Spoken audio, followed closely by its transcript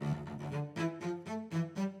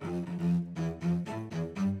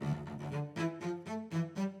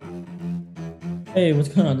Hey, what's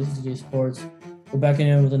going on? This is J Sports. We're back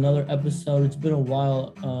in with another episode. It's been a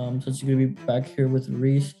while since you're gonna be back here with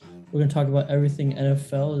Reese. We're gonna talk about everything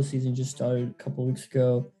NFL. The season just started a couple weeks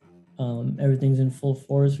ago. Everything's in full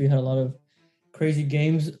force. We had a lot of crazy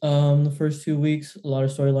games the first 2 weeks. A lot of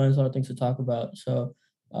storylines, a lot of things to talk about. So,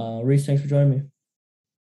 Reese, thanks for joining me.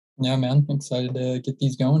 Yeah, man. Excited to get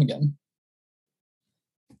these going again.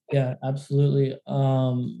 Yeah, absolutely.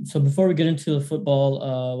 So before we get into the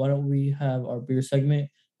football, why don't we have our beer segment?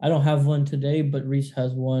 I don't have one today, but Reese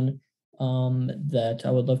has one that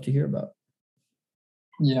I would love to hear about.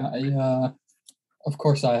 Yeah, of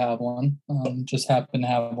course I have one. Just happen to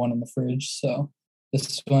have one in the fridge. So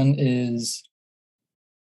this one is,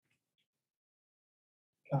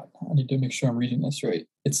 God, I need to make sure I'm reading this right.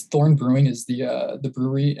 It's Thorn Brewing is the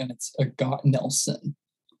brewery, and it's a Got Nelson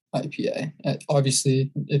IPA.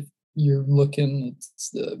 Obviously, if you're looking, it's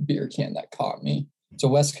the beer can that caught me. It's a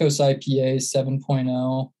West Coast IPA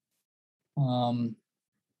 7.0. Um,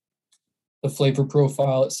 the flavor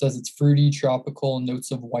profile, it says it's fruity, tropical,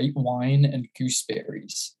 notes of white wine and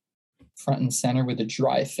gooseberries, front and center with a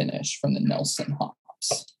dry finish from the Nelson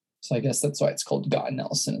hops. So I guess that's why it's called God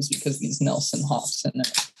Nelson, is because these Nelson hops in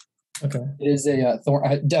it. Okay. It is a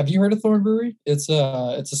Thorn. Have you heard of Thorn Brewery? It's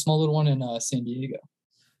a small little one in San Diego.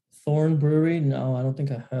 Thorn Brewery? No, I don't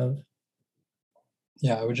think I have.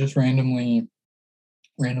 Yeah, I would just randomly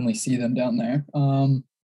see them down there.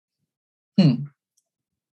 Hmm.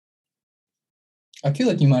 I feel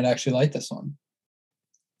like you might actually like this one.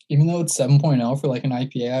 Even though it's 7.0 for like an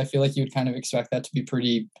IPA, I feel like you would kind of expect that to be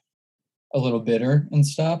pretty a little bitter and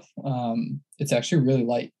stuff. It's actually really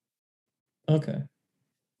light. Okay.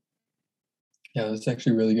 Yeah, it's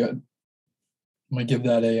actually really good. I'm gonna give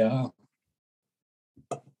that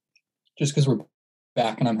just because we're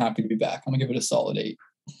back and I'm happy to be back. I'm gonna give it a solid 8.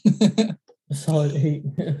 A solid 8.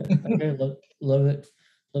 Okay, love it.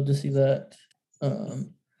 Love to see that.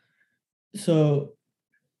 Um, so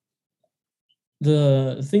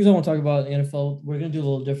the things I want to talk about in the NFL, we're gonna do a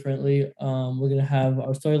little differently. We're gonna have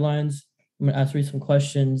our storylines. I'm gonna ask you some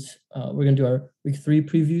questions. We're gonna do our week 3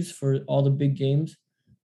 previews for all the big games,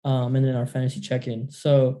 and then our fantasy check-in.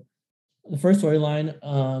 So the first storyline,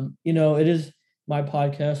 it is my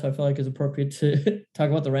podcast, so I feel like it's appropriate to talk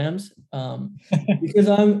about the Rams. Because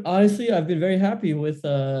I've been very happy with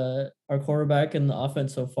our quarterback and the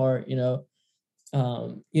offense so far.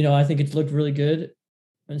 I think it's looked really good,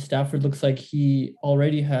 and Stafford looks like he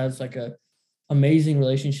already has like a amazing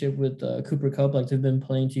relationship with Cooper Cup. Like they've been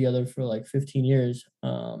playing together for like 15 years.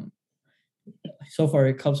 So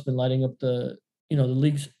far, Cup's been lighting up the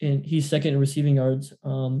leagues. In he's second in receiving yards.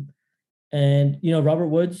 And Robert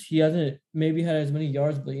Woods, he hasn't maybe had as many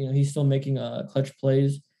yards, but he's still making clutch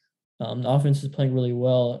plays. The offense is playing really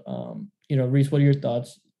well. Reese, what are your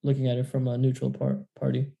thoughts looking at it from a neutral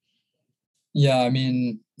party? Yeah, I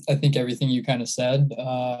mean, I think everything you kind of said,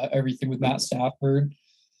 everything with Matt Stafford,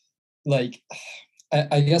 like,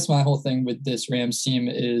 I guess my whole thing with this Rams team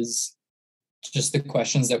is just the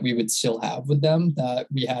questions that we would still have with them that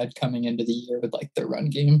we had coming into the year with like their run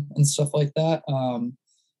game and stuff like that.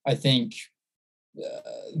 I think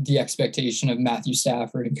the expectation of Matthew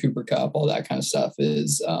Stafford and Cooper Cup, all that kind of stuff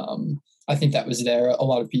is, I think that was there. A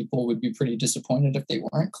lot of people would be pretty disappointed if they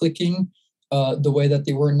weren't clicking the way that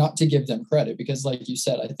they were, not to give them credit, because like you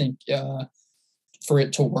said, I think for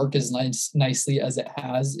it to work as nicely as it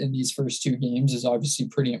has in these first two games is obviously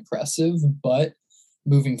pretty impressive. But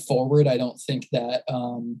moving forward, I don't think that,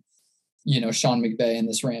 Sean McVay and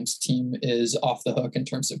this Rams team is off the hook in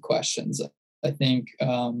terms of questions. I think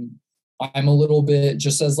I'm a little bit,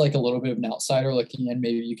 just as like a little bit of an outsider looking in,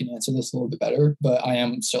 maybe you can answer this a little bit better, but I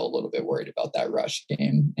am still a little bit worried about that rush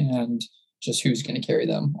game and just who's going to carry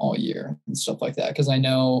them all year and stuff like that. Because I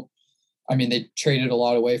mean, they traded a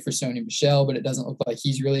lot away for Sony Michel, but it doesn't look like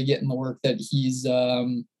he's really getting the work that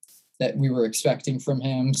that we were expecting from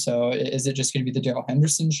him. So is it just going to be the Darrell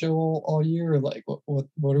Henderson show all year, or like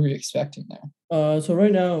what are we expecting there? So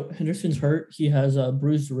right now Henderson's hurt. He has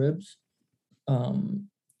bruised ribs, um,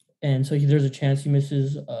 and so there's a chance he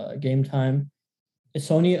misses game time.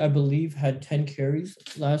 Sony, I believe, had 10 carries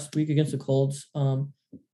last week against the Colts.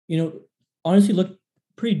 You know, honestly looked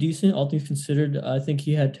pretty decent, all things considered. I think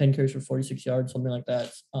he had 10 carries for 46 yards, something like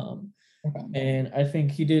that. Okay. And I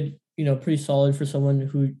think he did, pretty solid for someone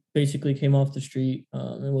who basically came off the street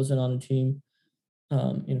and wasn't on a team,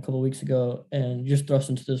 a couple of weeks ago, and just thrust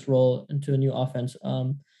into this role, into a new offense.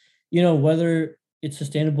 Whether it's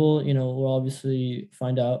sustainable, we'll obviously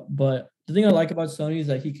find out. But the thing I like about Sony is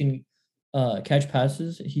that he can catch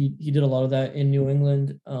passes. He did a lot of that in New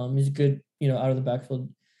England. He's good, out of the backfield.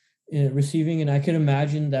 receiving, and I can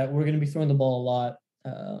imagine that we're going to be throwing the ball a lot.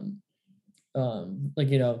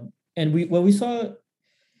 Like and what we saw.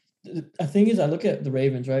 The thing is, I look at the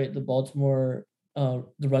Ravens, right? The Baltimore, the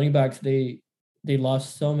running backs, they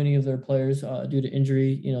lost so many of their players due to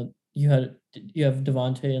injury. You have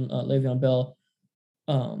Devontae and Le'Veon Bell,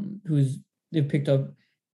 who's they've picked up.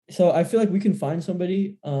 So I feel like we can find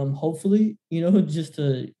somebody, hopefully, just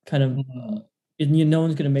to kind of, Mhm. no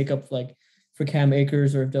one's gonna make up like for Cam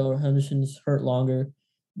Akers or if Dale Henderson's hurt longer,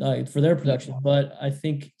 for their Yeah. production. But I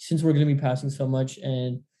think since we're gonna be passing so much,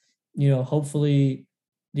 and hopefully,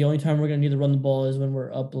 the only time we're gonna need to run the ball is when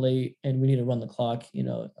we're up late and we need to run the clock.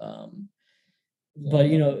 But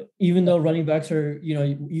even though running backs are,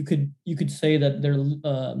 you could say that they're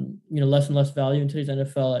less and less value in today's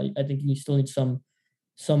NFL. I think you still need some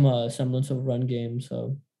semblance of a run game.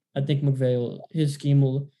 So I think his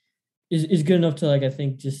scheme is good enough to, like, I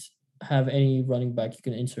think, just have any running back you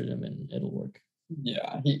can insert him and it'll work.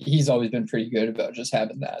 Yeah, he's always been pretty good about just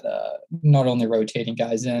having that, not only rotating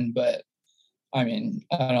guys in, but I mean,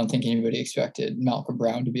 I don't think anybody expected Malcolm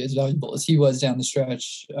Brown to be as valuable as he was down the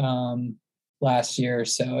stretch last year.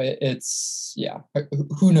 So it's, yeah,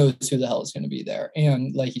 who knows who the hell is going to be there.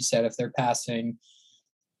 And like you said, if they're passing,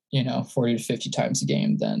 40 to 50 times a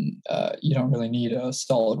game, then you don't really need a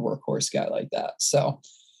solid workhorse guy like that. So,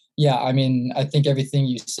 yeah, I mean, I think everything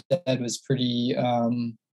you said was pretty,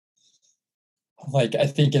 like, I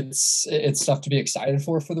think it's stuff to be excited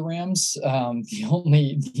for the Rams. The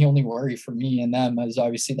only worry for me and them is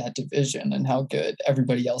obviously that division and how good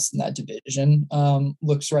everybody else in that division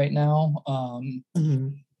looks right now.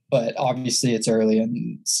 Mhm. But obviously it's early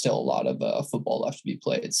and still a lot of football left to be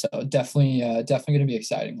played. So definitely going to be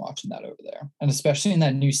exciting watching that over there, and especially in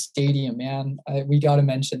that new stadium, man. We got to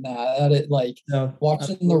mention that No,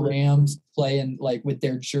 watching the absolutely. Rams play and like with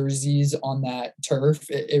their jerseys on that turf,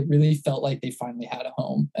 it really felt like they finally had a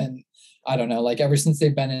home. And I don't know, like ever since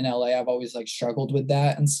they've been in LA, I've always like struggled with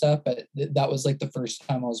that and stuff. But that was like the first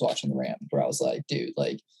time I was watching the Rams where I was like, dude,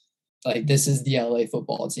 like this is the LA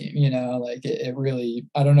football team, like it really,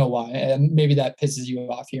 I don't know why. And maybe that pisses you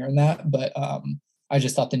off hearing that, but I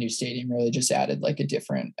just thought the new stadium really just added like a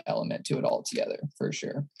different element to it altogether for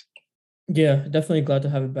sure. Yeah, definitely glad to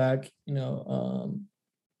have it back.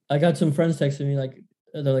 I got some friends texting me, like,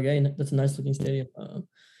 they're like, "Hey, that's a nice looking stadium."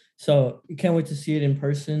 So you can't wait to see it in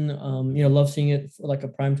person. Love seeing it for like a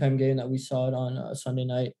primetime game that we saw it on Sunday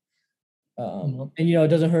night. Mhm. And it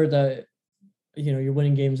doesn't hurt that you're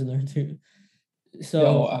winning games in there too. So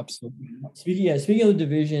Oh, absolutely. speaking of the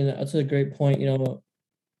division, that's a great point. It's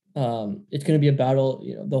going to be a battle.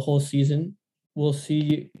 The whole season. We'll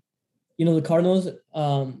see. The Cardinals.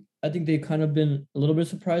 I think they've kind of been a little bit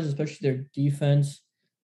surprised, especially their defense.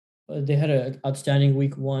 They had an outstanding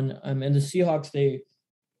week one. And the Seahawks,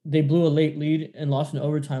 they blew a late lead and lost in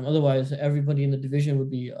overtime. Otherwise, everybody in the division would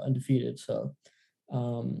be undefeated. So,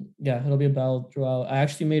 yeah, it'll be a battle throughout. I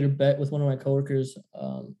actually made a bet with one of my coworkers,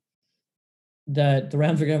 that the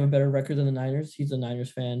Rams are gonna have a better record than the Niners. He's a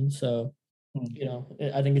Niners fan, so Hmm.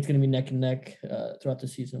 I think it's gonna be neck and neck throughout the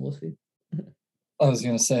season. We'll see. I was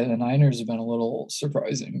gonna say the Niners have been a little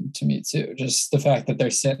surprising to me too. Just the fact that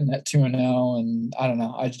they're sitting at 2-0, and I don't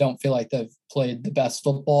know. I just don't feel like they've played the best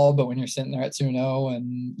football. But when you're sitting there at 2-0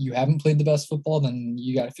 and you haven't played the best football, then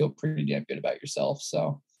you got to feel pretty damn good about yourself.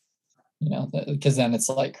 So because then it's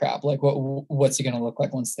like crap. Like what's it gonna look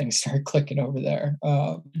like once things start clicking over there?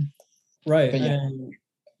 Right, But yeah, and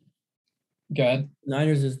good.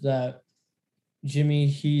 Niners is that Jimmy.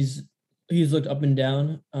 He's looked up and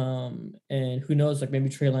down, and who knows? Like maybe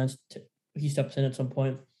Trey Lance, he steps in at some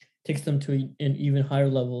point, takes them to an even higher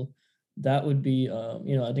level. That would be,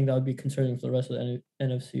 I think that would be concerning for the rest of the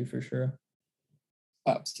NFC for sure.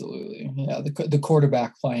 Absolutely. Yeah, the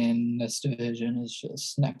quarterback play in this division is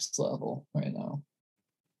just next level right now.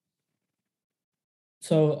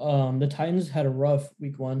 So the Titans had a rough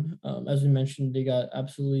week one. As we mentioned, they got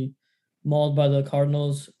absolutely mauled by the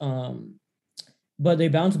Cardinals. But they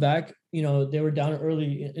bounced back. They were down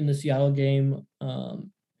early in the Seattle game,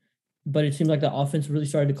 but it seemed like the offense really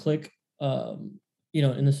started to click.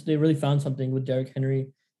 In this, they really found something with Derrick Henry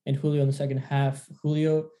and Julio in the second half.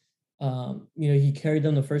 Julio, he carried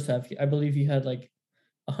them the first half. I believe he had like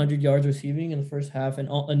 100 yards receiving in the first half and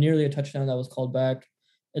nearly a touchdown that was called back.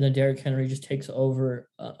 And then Derrick Henry just takes over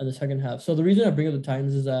in the second half. So the reason I bring up the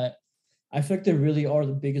Titans is that I feel like they really are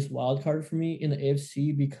the biggest wild card for me in the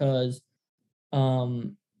AFC because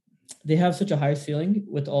um, they have such a high ceiling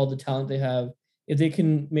with all the talent they have. If they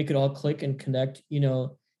can make it all click and connect, in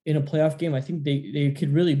a playoff game, I think they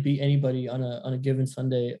could really beat anybody on a given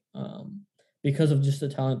Sunday, because of just the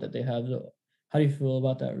talent that they have. So how do you feel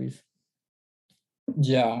about that, Reese?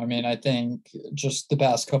 Yeah, I mean, I think just the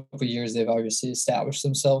past couple of years, they've obviously established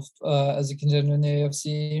themselves as a contender in the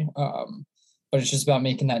AFC. But it's just about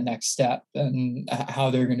making that next step and how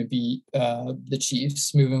they're going to beat the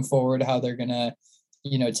Chiefs moving forward, how they're going to,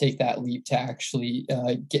 take that leap to actually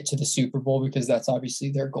get to the Super Bowl, because that's obviously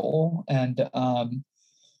their goal. And,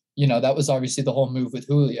 that was obviously the whole move with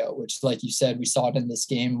Julio, which, like you said, we saw it in this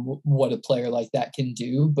game, what a player like that can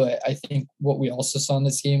do. But I think what we also saw in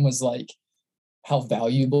this game was like, how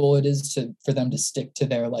valuable it is for them to stick to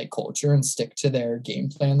their like culture and stick to their game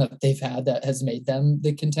plan that they've had that has made them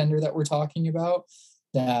the contender that we're talking about,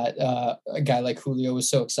 that a guy like Julio was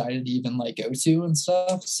so excited to even like go to and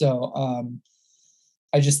stuff. So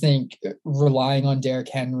I just think relying on Derrick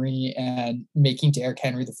Henry and making Derrick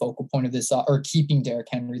Henry the focal point of this, or keeping Derrick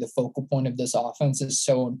Henry the focal point of this offense, is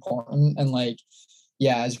so important. And like,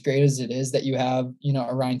 yeah, as great as it is that you have,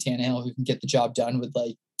 a Ryan Tannehill who can get the job done with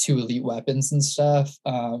like two elite weapons and stuff.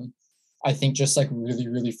 I think just like really,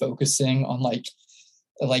 really focusing on like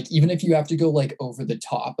even if you have to go like over the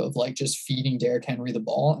top of like just feeding Derrick Henry the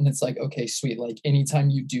ball, and it's like, okay, sweet. Like anytime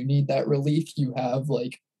you do need that relief, you have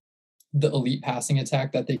like the elite passing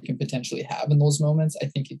attack that they can potentially have in those moments. I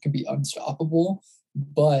think it could be unstoppable.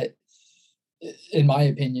 But in my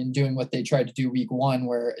opinion, doing what they tried to do week one,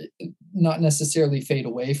 where not necessarily fade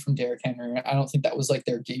away from Derrick Henry. I don't think that was like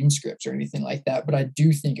their game script or anything like that, but I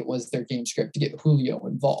do think it was their game script to get Julio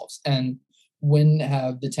involved. And when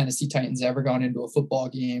have the Tennessee Titans ever gone into a football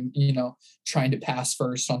game, trying to pass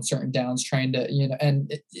first on certain downs, trying to,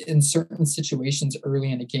 and in certain situations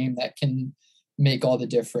early in a game that can make all the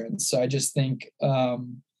difference. So I just think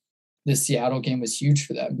the Seattle game was huge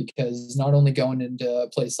for them, because not only going into a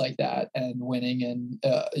place like that and winning and,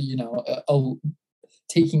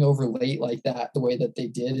 taking over late like that, the way that they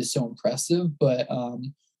did is so impressive, but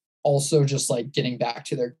also just like getting back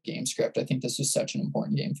to their game script. I think this was such an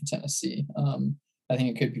important game for Tennessee. I think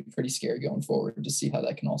it could be pretty scary going forward to see how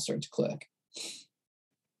that can all start to click.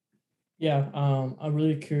 Yeah, I'm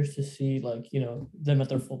really curious to see like them at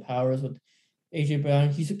their full powers with AJ Brown.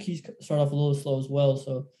 He's started off a little slow as well,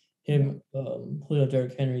 so him, Julio,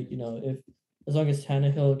 Derrick Henry. If as long as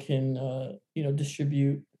Tannehill can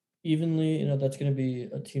distribute evenly, that's going to be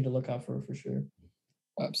a team to look out for sure.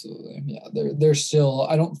 Absolutely. Yeah. They're still,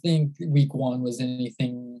 I don't think week one was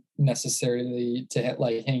anything necessarily to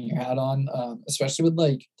like hang your hat on, especially with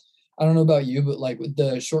like, I don't know about you, but like with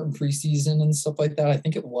the shortened preseason and stuff like that, I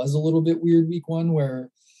think it was a little bit weird week one,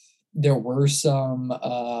 where there were some,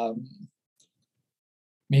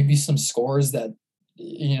 maybe some scores that,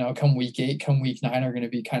 come week 8, come week 9 are going to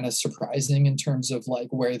be kind of surprising in terms of like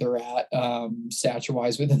where they're at stature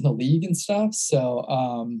wise within the league and stuff. So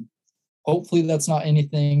hopefully that's not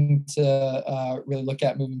anything to really look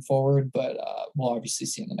at moving forward, but we'll obviously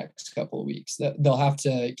see in the next couple of weeks that they'll have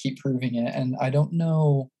to keep proving it. And I don't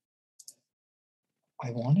know, I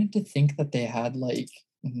wanted to think that they had like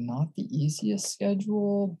not the easiest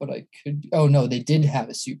schedule, but I could. Oh no, they did have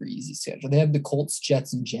a super easy schedule. They have the Colts,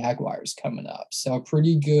 Jets, and Jaguars coming up, so a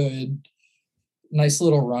pretty good, nice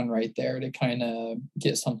little run right there to kind of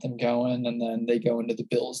get something going. And then they go into the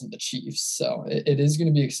Bills and the Chiefs, so it is going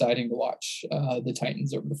to be exciting to watch the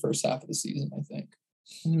Titans over the first half of the season, I think.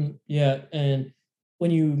 Yeah, and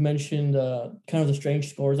when you mentioned kind of the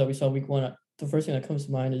strange scores that we saw week one, the first thing that comes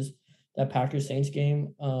to mind is that Packers Saints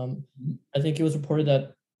game. I think it was reported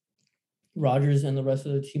that Rodgers and the rest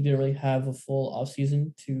of the team didn't really have a full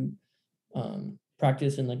offseason to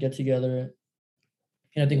practice and like get together.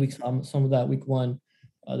 And I think we saw some of that week one.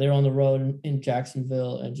 They were on the road in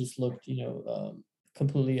Jacksonville and just looked,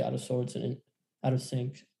 completely out of sorts and out of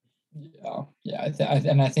sync. Yeah.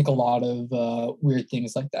 And I think a lot of weird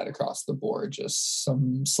things like that across the board, just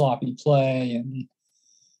some sloppy play, and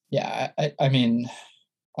yeah, I mean,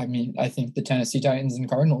 I think the Tennessee Titans and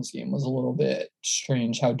Cardinals game was a little bit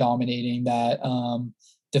strange how dominating that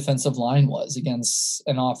defensive line was against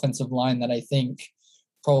an offensive line that I think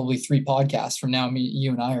probably 3 podcasts from now,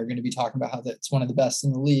 you and I are going to be talking about how that's one of the best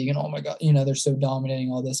in the league. And oh my God, they're so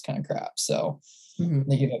dominating, all this kind of crap. So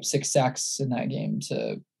they gave up 6 sacks in that game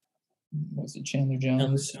to, was it Chandler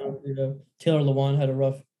Jones? Taylor Lewan had a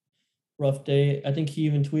rough day. I think he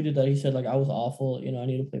even tweeted that he said like, I was awful. I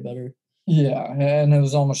need to play better. Yeah, and it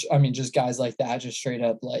was almost, just guys like that, just straight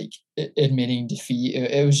up like admitting defeat.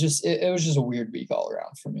 It was just a weird week all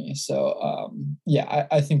around for me. So yeah,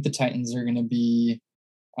 I think the Titans are going to be,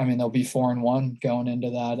 they'll be 4-1 going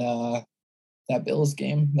into that Bills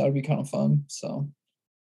game. That would be kind of fun. So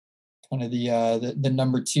one of the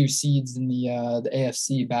number 2 seeds in the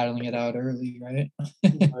AFC battling it out early, right?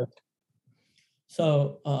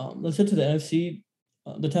 So let's head to the NFC.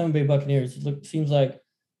 the Tampa Bay Buccaneers. Seems like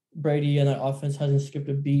Brady and that offense hasn't skipped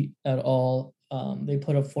a beat at all. They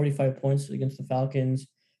put up 45 points against the Falcons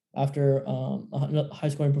after a high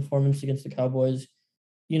scoring performance against the Cowboys.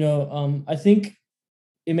 I think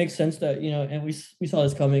it makes sense that and we saw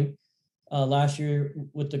this coming last year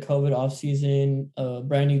with the COVID offseason,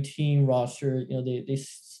 brand new team roster. They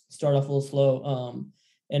start off a little slow,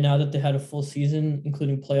 and now that they had a full season,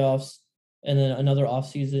 including playoffs, and then another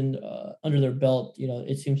offseason under their belt,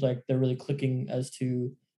 it seems like they're really clicking as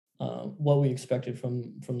to what we expected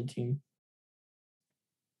from the team.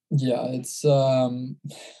 Yeah, it's I'm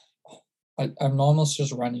almost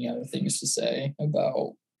just running out of things to say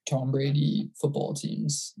about Tom Brady football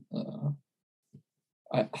teams.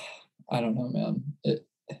 I don't know, man.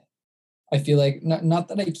 I feel like not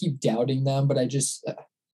that I keep doubting them, but I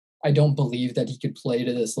don't believe that he could play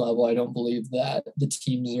to this level. I don't believe that the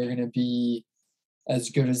teams are going to be as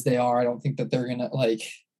good as they are. I don't think that they're going to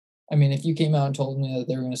I mean, if you came out and told me that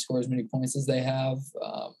they're going to score as many points as they have,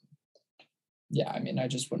 yeah, I mean, I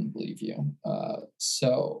just wouldn't believe you.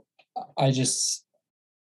 So I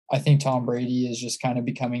think Tom Brady is just kind of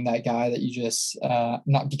becoming that guy that you just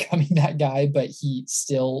not becoming that guy, but he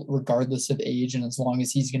still, regardless of age, and as long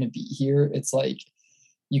as he's going to be here, it's like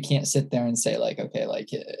you can't sit there and say like, okay, like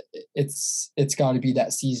it's got to be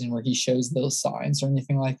that season where he shows those signs or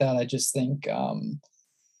anything like that. I just think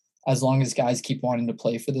as long as guys keep wanting to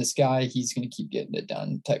play for this guy, he's going to keep getting it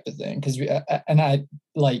done, type of thing. Because I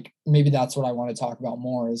like, maybe that's what I want to talk about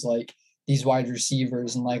more is like these wide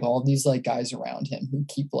receivers and like all these like guys around him who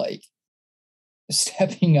keep like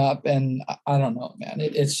stepping up. And I don't know, man,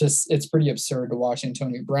 it's pretty absurd to watch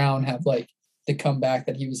Antonio Brown have like the comeback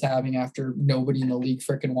that he was having after nobody in the league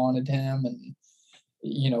freaking wanted him, and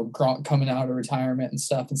Gronk coming out of retirement and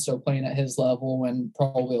stuff and still playing at his level when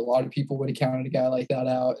probably a lot of people would have counted a guy like that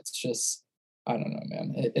out. It's just, I don't know,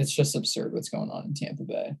 man. It's just absurd what's going on in Tampa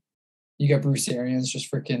Bay. You got Bruce Arians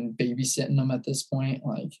just freaking babysitting them at this point.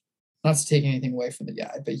 Like, not to take anything away from the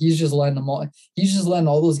guy, but he's just letting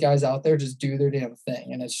all those guys out there just do their damn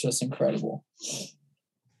thing. And it's just incredible.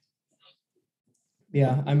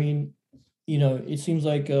 Yeah. I mean, it seems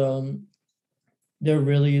like they're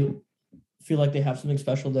really feel like they have something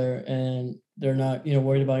special there, and they're not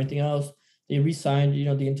worried about anything else. They re-signed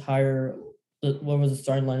the entire what was the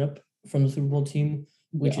starting lineup from the Super Bowl team,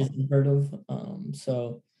 which is unheard of.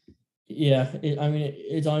 So yeah,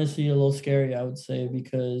 it's honestly a little scary, I would say,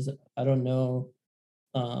 because I don't know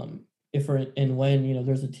if and when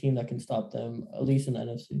there's a team that can stop them, at least in the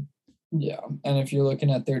NFC. Yeah, and if you're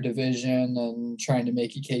looking at their division and trying to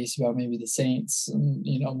make a case about maybe the Saints, and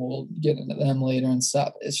we'll get into them later and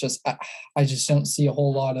stuff, it's just I just don't see a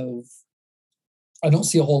whole lot in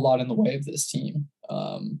the way of this team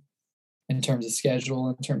in terms of schedule,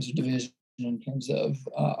 in terms of division, in terms of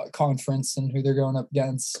conference and who they're going up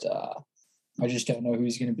against. I just don't know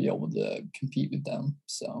who's going to be able to compete with them.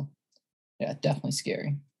 So yeah, definitely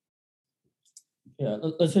scary. Yeah,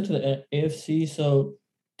 let's head to the AFC. So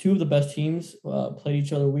two of the best teams played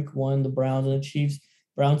each other week one, the Browns and the Chiefs.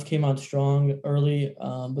 Browns came out strong early,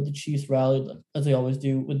 but the Chiefs rallied, as they always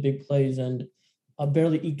do, with big plays and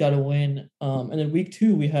barely eked out a win. And then week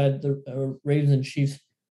two, we had the Ravens and Chiefs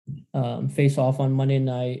face off on Monday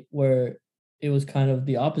night, where it was kind of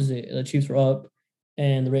the opposite. The Chiefs were up,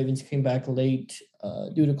 and the Ravens came back late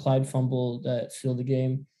due to Clyde fumble that sealed the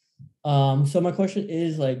game. So my question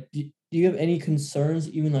is, like, do you have any concerns,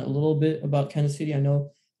 even a little bit, about Kansas City? I know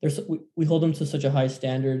we hold them to such a high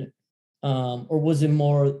standard, or was it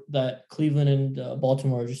more that Cleveland and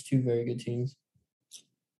Baltimore are just two very good teams?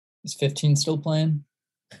 Is 15 still playing?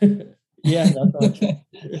 Yeah, that's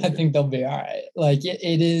I think they'll be all right. Like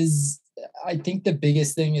it is. I think the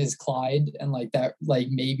biggest thing is Clyde and like that, like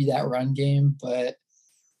maybe that run game, but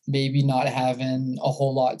maybe not having a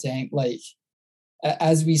whole lot to like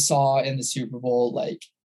as we saw in the Super Bowl. Like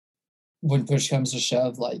when push comes to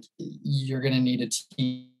shove, like you're gonna need a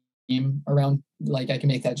team around. Like I can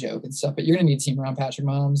make that joke and stuff, but you're gonna need a team around Patrick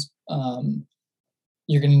Mahomes.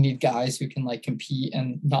 You're gonna need guys who can like compete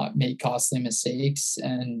and not make costly mistakes,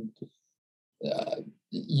 and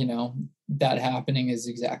that happening is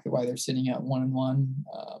exactly why they're sitting at 1-1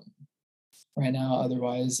 right now.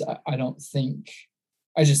 Otherwise, I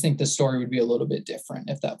just think the story would be a little bit different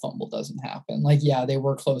if that fumble doesn't happen. Like, yeah, they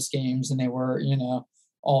were close games and they were,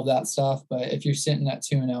 all of that stuff. But if you're sitting at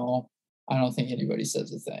 2-0, I don't think anybody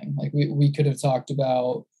says a thing. Like we could have talked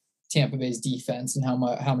about Tampa Bay's defense and how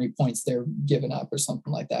many points they're giving up or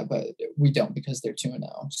something like that, but we don't, because they're 2-0.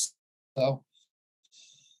 So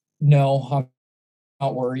no, I'm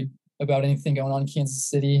not worried about anything going on in Kansas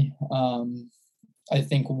City. I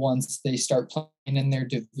think once they start playing in their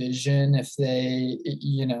division, if they,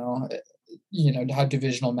 how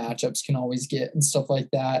divisional matchups can always get and stuff like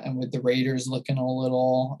that. And with the Raiders looking a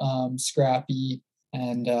little scrappy,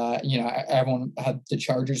 and everyone had the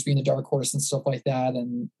Chargers being the dark horse and stuff like that.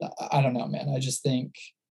 And I don't know, man.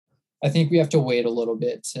 I think we have to wait a little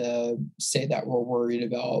bit to say that we're worried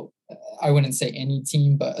about. I wouldn't say any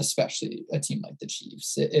team, but especially a team like the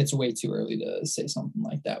Chiefs. It's way too early to say something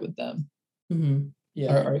like that with them. Mm-hmm.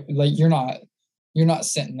 Yeah. Like you're not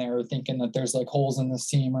sitting there thinking that there's like holes in this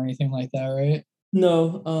team or anything like that, right?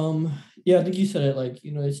 No, yeah, I think you said it, like,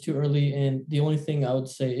 it's too early, and the only thing I would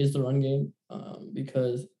say is the run game,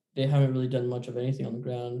 because they haven't really done much of anything on the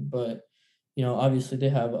ground, but, obviously they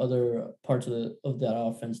have other parts of that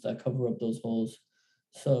offense that cover up those holes.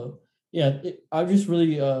 So, yeah, I'm just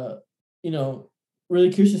really,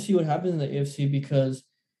 really curious to see what happens in the AFC because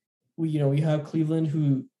we have Cleveland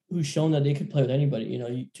who's shown that they could play with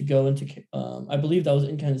anybody, to go into, I believe that was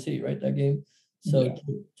in Kansas City, right, that game? So Yeah.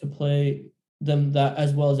 to play them that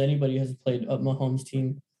as well as anybody has played a Mahomes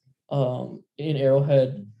team in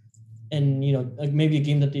Arrowhead, and like maybe a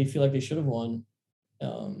game that they feel like they should have won.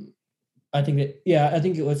 I think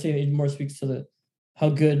it would say it more speaks to the how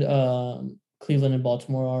good Cleveland and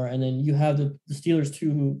Baltimore are, and then you have the Steelers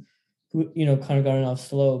too, who kind of gotten off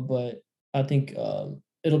slow, but I think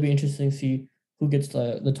it'll be interesting to see who gets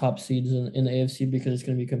the top seeds in the AFC because it's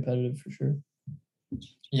going to be competitive for sure.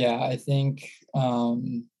 Yeah, I think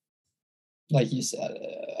like you said,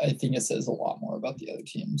 I think it says a lot more about the other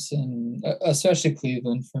teams, and especially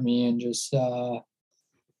Cleveland for me, and just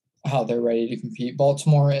how they're ready to compete.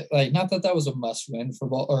 Baltimore, like, not that that was a must win for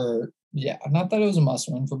not that it was a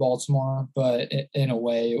must win for Baltimore, but in a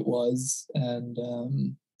way it was. And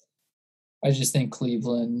I just think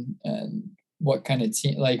Cleveland and what kind of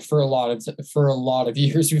team, like for a lot of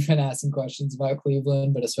years we've been asking questions about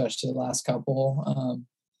Cleveland, but especially the last couple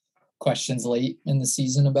questions late in the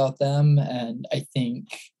season about them. And I think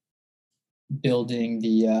building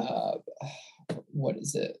the what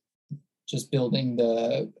is it? Just building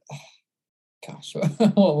the gosh,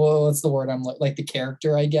 what's the word? I'm like the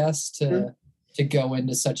character, I guess, to go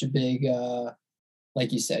into such a big,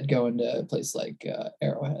 like you said, go into a place like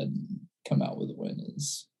Arrowhead and come out with a win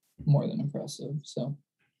is more than impressive. So,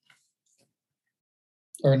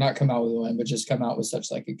 or not come out with a win, but just come out with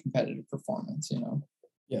such like a competitive performance.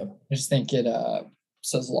 Yeah, I just think it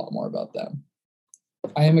says a lot more about them.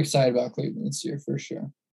 I am excited about Cleveland this year for sure.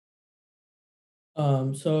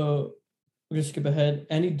 So we're gonna skip ahead.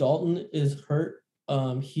 Andy Dalton is hurt.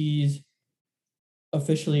 He's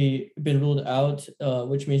officially been ruled out,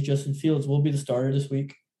 which means Justin Fields will be the starter this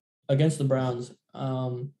week against the Browns.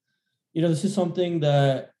 This is something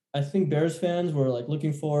that I think Bears fans were like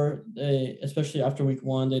looking for. Especially after week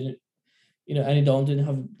one, they didn't. Andy Dalton didn't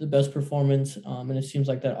have the best performance, and it seems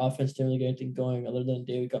like that offense didn't really get anything going other than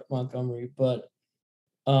David Montgomery. But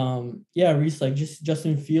yeah, Reese, like just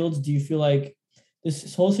Justin Fields, do you feel like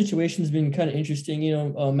this whole situation has been kind of interesting?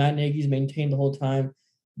 Matt Nagy's maintained the whole time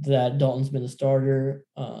that Dalton's been the starter,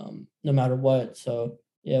 no matter what. So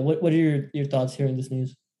yeah, what are your thoughts hearing this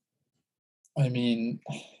news? I mean,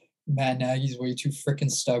 Matt Nagy's way too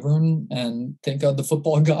freaking stubborn, and thank God the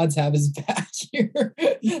football gods have his back here.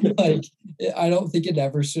 Like, I don't think it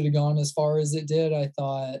ever should have gone as far as it did. I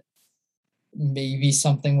thought maybe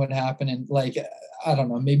something would happen, and like, I don't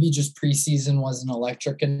know, maybe just preseason wasn't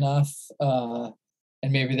electric enough,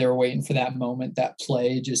 and maybe they were waiting for that moment, that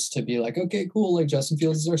play, just to be like, okay, cool, like Justin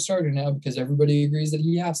Fields is our starter now because everybody agrees that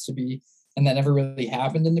he has to be. And that never really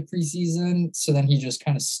happened in the preseason. So then he just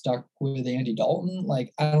kind of stuck with Andy Dalton.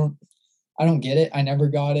 Like, I don't get it. I never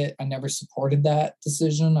got it. I never supported that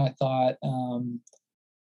decision. I thought,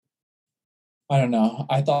 I don't know.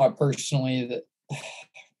 I thought personally that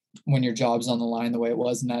when your job's on the line the way it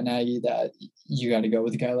was in that Nagy, that you got to go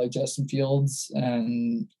with a guy like Justin Fields.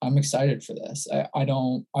 And I'm excited for this.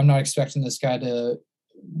 I'm not expecting this guy to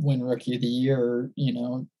win Rookie of the Year,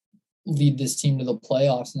 lead this team to the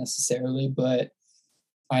playoffs necessarily, but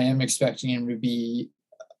I am expecting him to be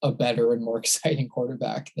a better and more exciting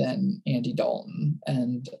quarterback than Andy Dalton.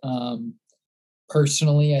 And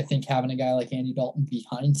personally, I think having a guy like Andy Dalton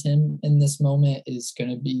behind him in this moment is going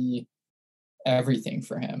to be everything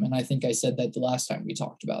for him. And I think I said that the last time we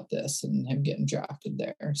talked about this and him getting drafted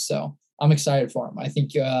there. So I'm excited for him. I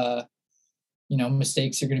think,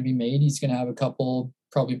 mistakes are going to be made. He's going to have a couple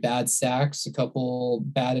probably bad sacks, a couple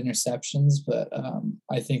bad interceptions, but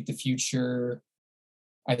I think he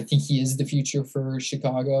is the future for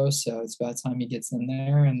Chicago. So it's about time he gets in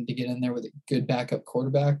there, and to get in there with a good backup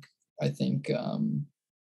quarterback, I think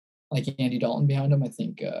like Andy Dalton behind him, I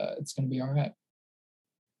think it's going to be all right.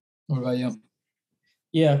 What about you?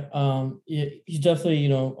 Yeah, yeah, he's definitely,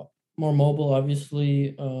 more mobile,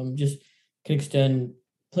 obviously, just can extend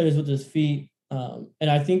players with his feet. And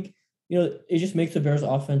I think, it just makes the Bears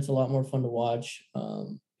offense a lot more fun to watch.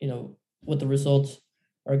 What the results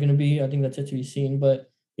are going to be, I think that's yet to be seen. But,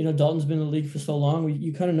 Dalton's been in the league for so long,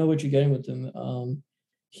 you kind of know what you're getting with him.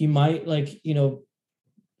 He might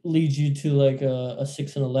lead you to like a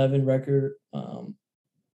 6-11 record.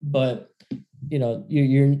 But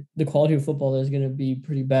you're the quality of football is going to be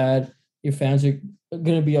pretty bad. Your fans are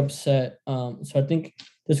going to be upset. So I think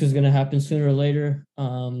this is going to happen sooner or later.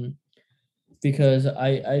 Because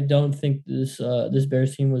I don't think this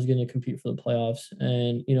Bears team was going to compete for the playoffs,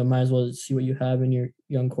 and might as well see what you have in your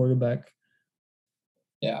young quarterback.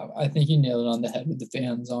 Yeah, I think you nailed it on the head with the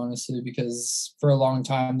fans, honestly, because for a long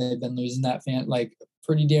time they've been losing that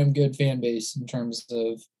pretty damn good fan base in terms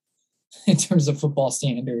of football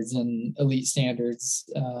standards and elite standards,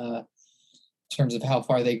 in terms of how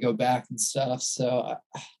far they go back and stuff. So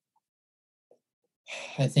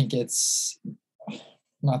I think it's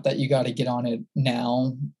not that you got to get on it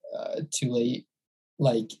now, too late.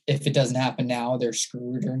 Like if it doesn't happen now, they're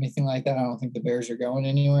screwed or anything like that. I don't think the Bears are going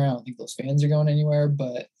anywhere. I don't think those fans are going anywhere.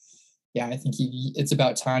 But yeah, I think it's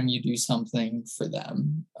about time you do something for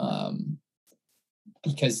them.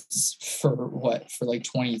 Because for like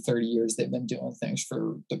 20, 30 years, they've been doing things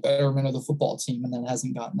for the betterment of the football team, and that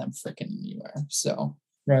hasn't gotten them freaking anywhere. So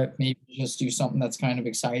Right. maybe just do something that's kind of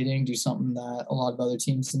exciting, do something that a lot of other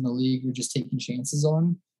teams in the league are just taking chances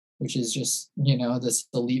on, which is just, this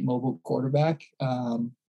elite mobile quarterback.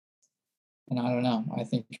 And I don't know. I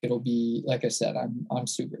think it'll be, like I said, I'm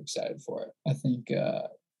super excited for it. I think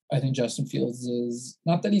Justin Fields is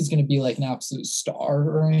not that he's going to be like an absolute star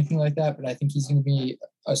or anything like that, but I think he's going to be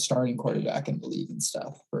a starting quarterback in the league and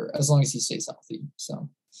stuff for as long as he stays healthy.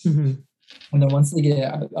 So, Mm-hmm. And then once they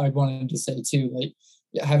I wanted to say too, like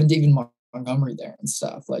having David Montgomery there and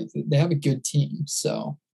stuff, like they have a good team.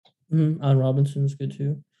 So, Allen Robinson's good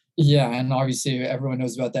too. yeah, and obviously everyone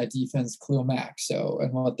knows about that defense, Khalil Mack,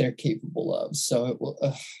 and what they're capable of. So it will,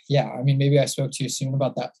 yeah. I mean, maybe I spoke too soon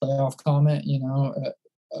about that playoff comment.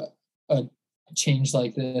 A change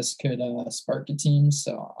like this could spark a team.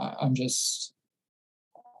 So I'm definitely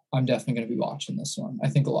going to be watching this one. I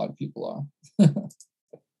think a lot of people are.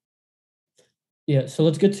 Yeah, so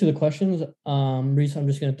let's get to the questions. Reese, I'm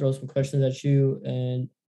just going to throw some questions at you, and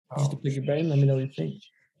just to pick your brain, let me know what you think.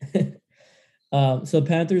 So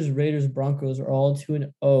Panthers, Raiders, Broncos are all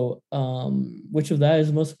 2-0. Which of that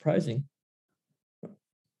is most surprising?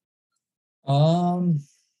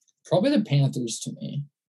 Probably the Panthers to me.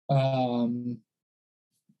 I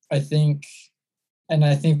think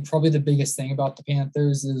probably the biggest thing about the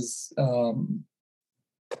Panthers is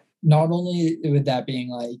not only with that being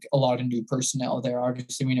like a lot of new personnel there.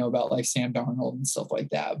 Obviously, we know about like Sam Darnold and stuff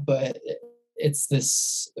like that, but it's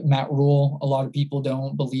this Matt Rule. A lot of people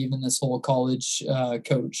don't believe in this whole college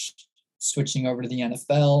coach switching over to the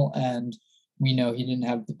NFL, and we know he didn't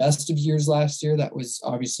have the best of years last year. That was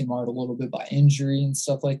obviously marred a little bit by injury and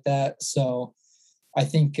stuff like that. So I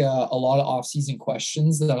think a lot of offseason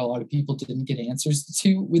questions that a lot of people didn't get answers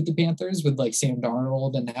to with the Panthers, with like Sam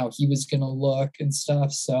Darnold and how he was going to look and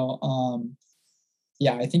stuff. So,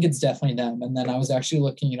 yeah, I think it's definitely them. And then I was actually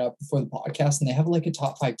looking it up before the podcast, and they have like a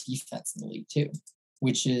top 5 defense in the league too,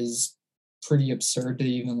 which is pretty absurd to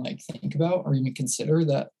even like think about or even consider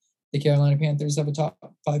that the Carolina Panthers have a top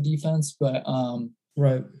 5 defense. But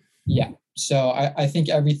right. Yeah. So I think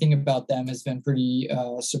everything about them has been pretty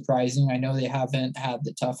surprising. I know they haven't had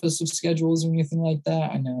the toughest of schedules or anything like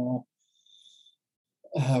that. I know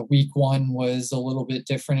week 1 was a little bit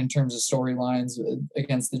different in terms of storylines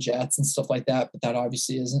against the Jets and stuff like that, but that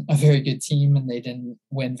obviously isn't a very good team, and they didn't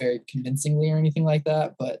win very convincingly or anything like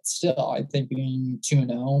that. But still, I think being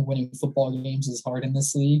 2-0, winning football games is hard in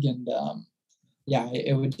this league, and yeah,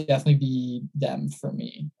 it would definitely be them for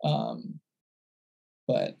me.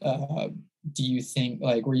 But do you think,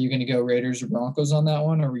 like, were you going to go Raiders or Broncos on that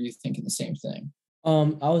one, or were you thinking the same thing?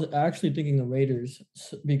 I was actually thinking the Raiders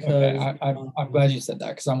because okay, I'm glad you said that,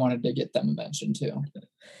 because I wanted to get them mentioned too.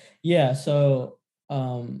 Yeah, so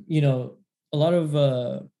a lot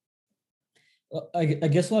of I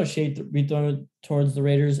guess a lot of shade to be thrown towards the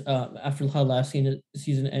Raiders after how last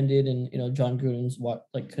season ended, and John Gruden's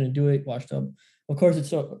couldn't do it, washed up. Of course, it's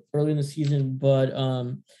so early in the season, but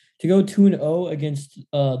to go 2-0 against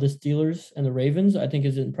the Steelers and the Ravens, I think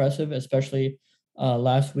is impressive, especially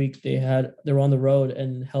last week they were on the road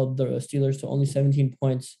and held the Steelers to only 17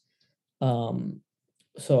 points.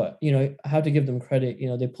 So I have to give them credit.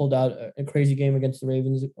 They pulled out a crazy game against the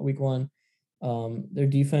Ravens week 1. Their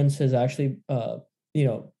defense has actually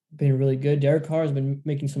been really good. Derek Carr has been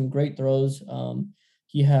making some great throws.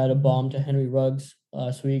 He had a bomb to Henry Ruggs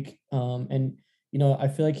last week. And I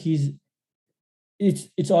feel like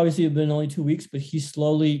it's obviously been only 2 weeks, but he's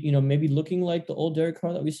slowly, maybe looking like the old Derek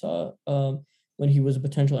Carr that we saw when he was a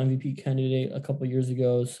potential MVP candidate a couple years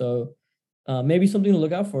ago. So maybe something to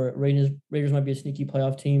look out for. Raiders might be a sneaky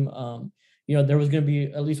playoff team. There was going to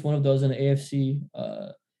be at least one of those in the AFC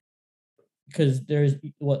because there's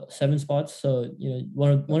 7 spots. So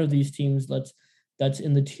one of these teams that's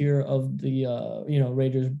in the tier of the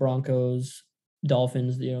Raiders, Broncos,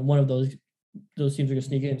 Dolphins. One of those teams are going to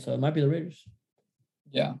sneak in. So it might be the Raiders.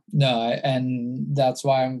 Yeah, no, and that's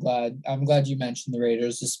why I'm glad you mentioned the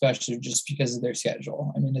Raiders, especially just because of their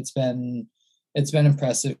schedule. I mean, it's been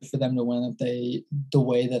impressive for them to win the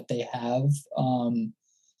way that they have, and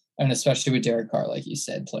especially with Derek Carr, like you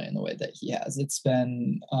said, playing the way that he has. It's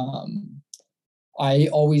been. I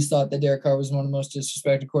always thought that Derek Carr was one of the most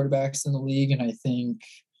disrespected quarterbacks in the league, and I think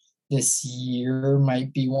this year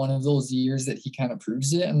might be one of those years that he kind of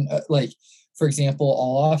proves it. And for example,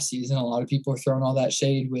 all off season, a lot of people are throwing all that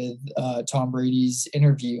shade with Tom Brady's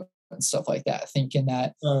interview and stuff like that, thinking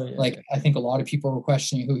that, I think a lot of people were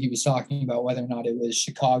questioning who he was talking about, whether or not it was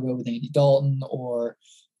Chicago with Andy Dalton or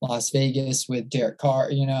Las Vegas with Derek Carr,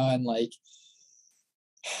 and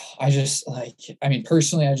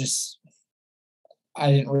personally, I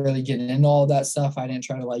didn't really get into all that stuff. I didn't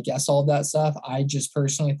try to guess all that stuff. I just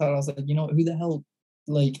personally thought, I was like, who the hell,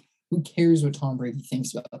 who cares what Tom Brady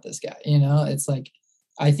thinks about this guy? It's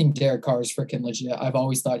I think Derek Carr is freaking legit. I've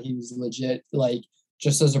always thought he was legit.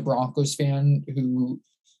 Just as a Broncos fan who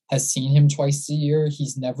has seen him twice a year,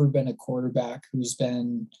 he's never been a quarterback who's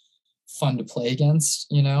been fun to play against,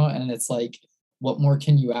 and it's what more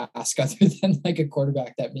can you ask other than a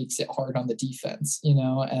quarterback that makes it hard on the defense,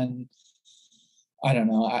 and I don't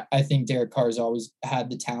know. I think Derek Carr's always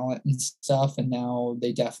had the talent and stuff, and now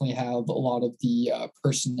they definitely have a lot of the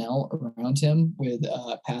personnel around him with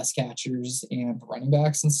pass catchers and running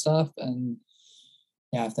backs and stuff. And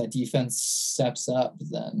yeah, if that defense steps up,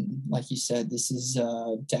 then like you said, this is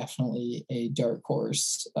definitely a dark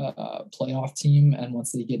horse playoff team. And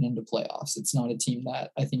once they get into playoffs, it's not a team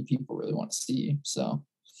that I think people really want to see. So,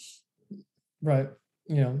 right,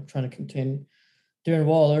 trying to contain Darren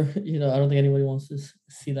Waller, I don't think anybody wants to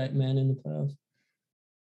see that man in the playoffs.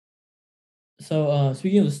 So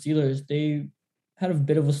speaking of the Steelers, they had a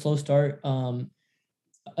bit of a slow start.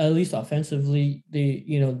 At least offensively, they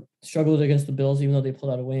struggled against the Bills, even though they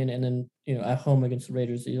pulled out a win, and then at home against the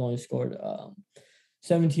Raiders, they only scored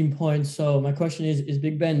 17 points. So my question is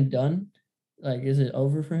Big Ben done? Is it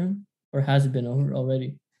over for him, or has it been over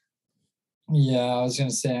already? Yeah, I was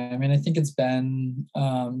gonna say. I mean, I think it's been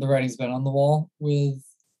the writing's been on the wall with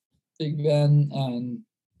Big Ben, and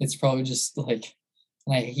it's probably just and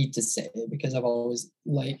I hate to say it because I've always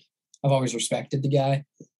respected the guy,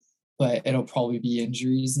 but it'll probably be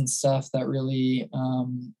injuries and stuff that really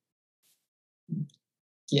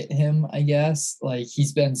get him. I guess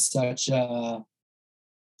he's been such a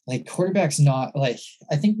quarterback's not I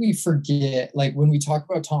think we forget when we talk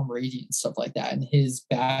about Tom Brady and stuff like that and his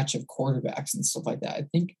batch of quarterbacks and stuff like that. I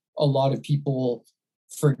think a lot of people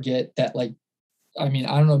forget that I mean,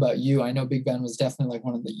 I don't know about you. I know Big Ben was definitely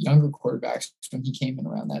one of the younger quarterbacks when he came in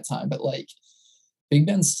around that time, but Big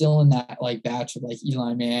Ben's still in that batch of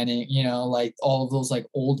Eli Manning, all of those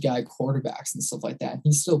old guy quarterbacks and stuff like that. And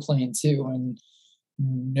he's still playing too. And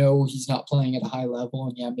no, he's not playing at a high level,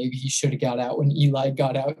 and yeah, maybe he should have got out when Eli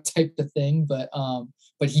got out type of thing, but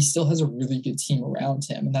he still has a really good team around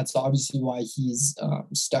him, and that's obviously why he's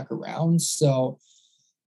stuck around. So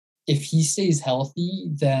if he stays healthy,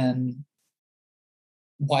 then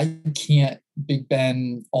why can't Big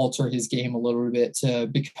Ben alter his game a little bit to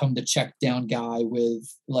become the check down guy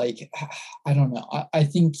with I don't know. I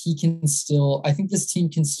think I think this team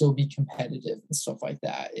can still be competitive and stuff like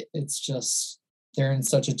that. It's just they're in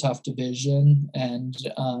such a tough division, and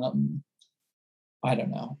I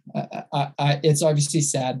don't know. It's obviously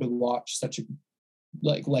sad to watch such a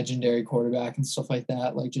legendary quarterback and stuff like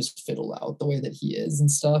that, just fiddle out the way that he is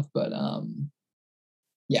and stuff. But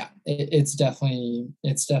yeah, it's definitely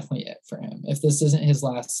it for him. If this isn't his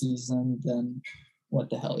last season, then what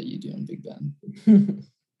the hell are you doing, Big Ben?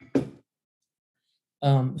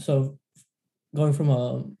 So going from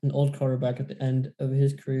an old quarterback at the end of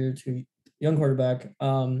his career to young quarterback.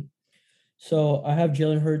 So I have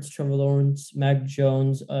Jalen Hurts, Trevor Lawrence, Mac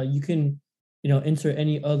Jones. You can, insert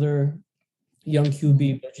any other young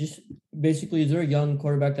QB, but just basically, is there a young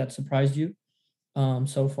quarterback that surprised you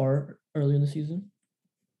so far early in the season?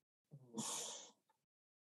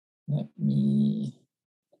 Let me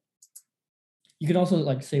you can also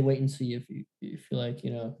like say wait and see if you like,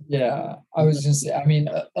 Yeah, I was gonna say. I mean,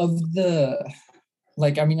 of the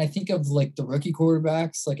I mean, I think of like the rookie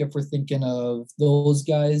quarterbacks. Like if we're thinking of those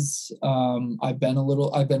guys, I've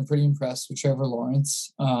been pretty impressed with Trevor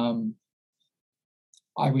Lawrence. I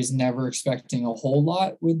was never expecting a whole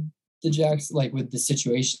lot with the Jacks, like with the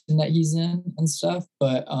situation that he's in and stuff,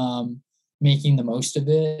 but making the most of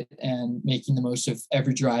it and making the most of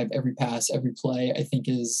every drive, every pass, every play, I think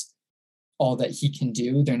is all that he can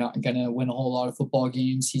do. They're not going to win a whole lot of football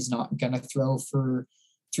games. He's not going to throw for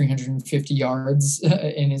 350 yards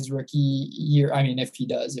in his rookie year. I mean, if he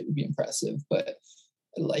does, it would be impressive. But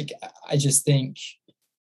like, I just think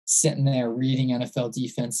sitting there reading NFL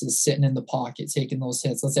defenses, sitting in the pocket, taking those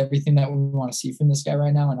hits, that's everything that we want to see from this guy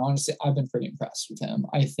right now. And honestly, I've been pretty impressed with him.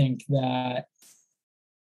 I think that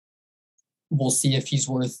we'll see if he's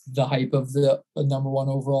worth the hype of the number one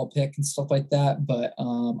overall pick and stuff like that. But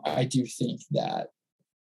I do think that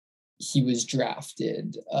he was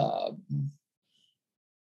drafted.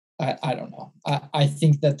 I don't know. I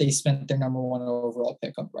think that they spent their number one overall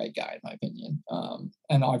pick on the right guy, in my opinion.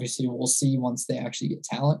 And obviously, we'll see once they actually get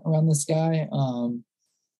talent around this guy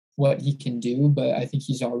what he can do. But I think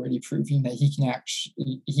he's already proving that he can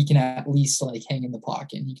at least like hang in the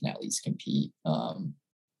pocket and he can at least compete.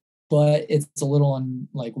 But it's a little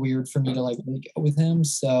weird for me to like with him.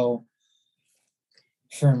 So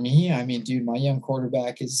for me, I mean, dude, my young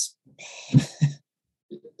quarterback is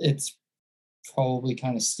it's probably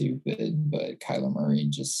kind of stupid, but Kyler Murray,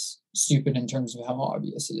 just stupid in terms of how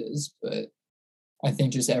obvious it is. But I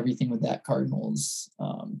think just everything with that Cardinals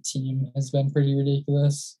team has been pretty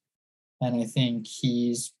ridiculous. And I think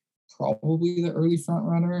he's probably the early front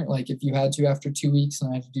runner. Like if you had to after 2 weeks and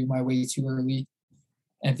I had to do my way too early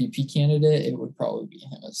MVP candidate, it would probably be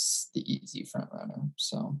him as the easy front runner.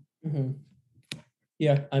 So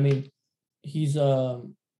yeah, I mean, he's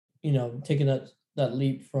taking that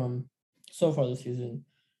leap from so far this season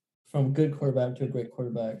from good quarterback to a great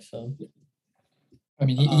quarterback. So I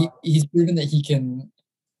mean, he's proven that he can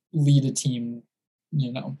lead a team,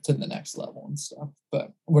 to the next level and stuff.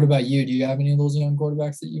 But what about you? Do you have any of those young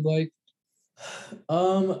quarterbacks that you like?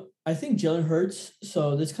 I think Jalen Hurts.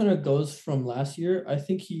 So this kind of goes from last year. I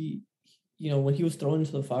think he, when he was thrown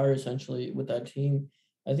into the fire essentially with that team,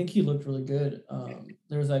 I think he looked really good.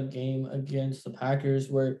 There was that game against the Packers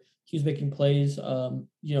where he was making plays,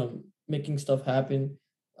 making stuff happen.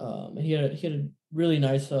 And he had a really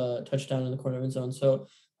nice touchdown in the corner of end zone. So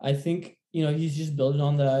I think he's just building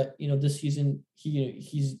on that. This season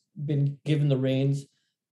he's been given the reins.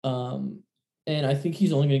 And I think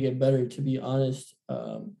he's only going to get better, to be honest.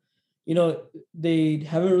 They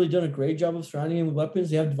haven't really done a great job of surrounding him with weapons.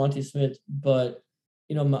 They have Devontae Smith, but,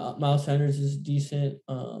 Miles Sanders is decent.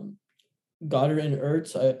 Goddard and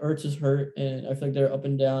Ertz is hurt, and I feel like they're up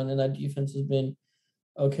and down, and that defense has been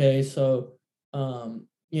okay. So,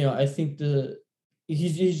 I think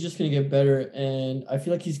he's just going to get better, and I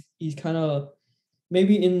feel like he's kind of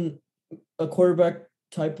maybe in a quarterback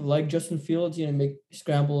type of like Justin Fields, make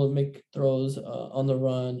scramble and make throws on the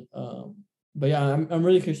run. But yeah, I'm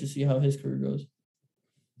really curious to see how his career goes.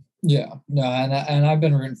 Yeah, no, and I've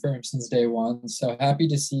been rooting for him since day one. So happy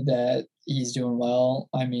to see that he's doing well.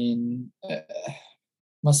 I mean,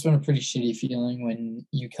 must have been a pretty shitty feeling when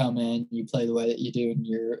you come in, you play the way that you do, and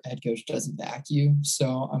your head coach doesn't back you.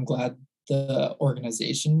 So I'm glad the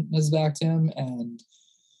organization has backed him, and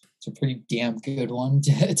it's a pretty damn good one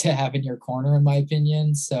to have in your corner, in my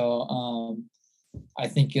opinion. So I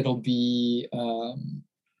think it'll be,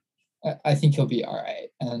 I think he'll be all right.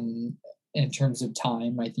 And in terms of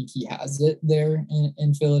time, I think he has it there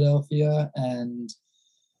in Philadelphia. And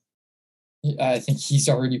I think he's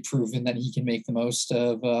already proven that he can make the most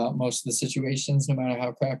of the situations, no matter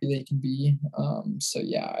how crappy they can be. So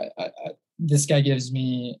yeah, this guy gives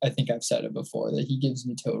me, I think I've said it before, that he gives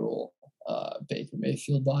me total Baker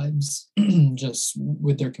Mayfield vibes, just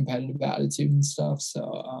with their competitive attitude and stuff.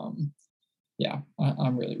 So yeah,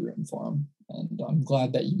 I'm really rooting for him, and I'm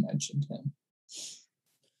glad that you mentioned him.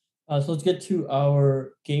 So let's get to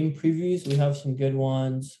our game previews. We have some good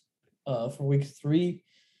ones for week 3.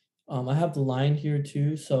 I have the line here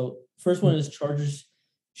too. So first one is Chargers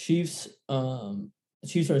Chiefs. The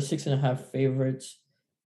Chiefs are 6.5 favorites.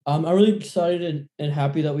 I'm really excited and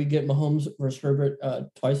happy that we get Mahomes versus Herbert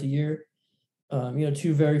twice a year.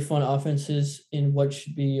 Two very fun offenses in what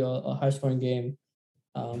should be a high-scoring game.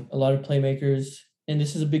 A lot of playmakers, and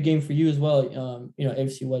this is a big game for you as well.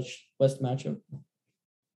 AFC West matchup.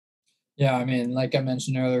 Yeah, I mean, like I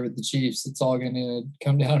mentioned earlier with the Chiefs, it's all going to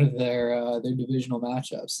come down to their divisional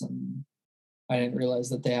matchups, and I didn't realize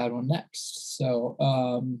that they had one next. So,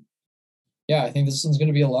 yeah, I think this one's going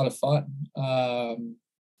to be a lot of fun.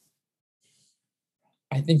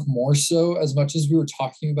 I think more so, as much as we were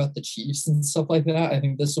talking about the Chiefs and stuff like that, I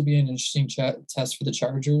think this will be an interesting test for the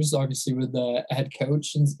Chargers, obviously with the head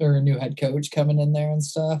coach or a new head coach coming in there and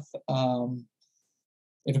stuff.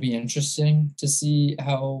 It'll be interesting to see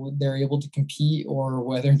how they're able to compete or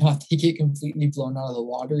whether or not they get completely blown out of the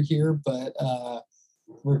water here. But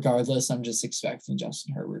regardless, I'm just expecting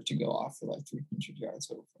Justin Herbert to go off for like 300 yards,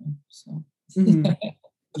 hopefully. So.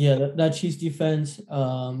 Yeah, that Chiefs defense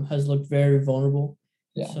has looked very vulnerable.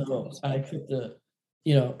 Yeah. So I expect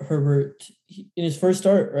Herbert in his first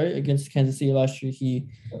start, right, against Kansas City last year, he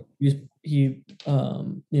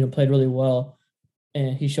played really well,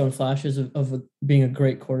 and he's shown flashes of being a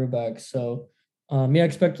great quarterback. So I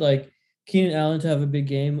expect like Keenan Allen to have a big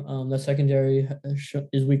game. The secondary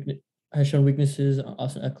has shown weaknesses.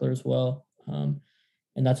 Austin Eckler as well, and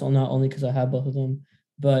that's not only because I have both of them,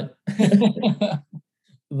 but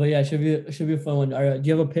but yeah, it should be a fun one. All right, do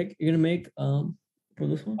you have a pick you're gonna make for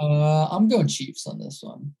this one? I'm going Chiefs on this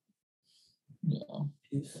one. Yeah.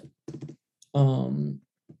 Chiefs. I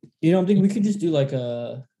think we could just do like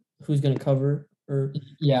a who's gonna cover or.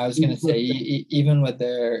 Yeah, I was gonna say even with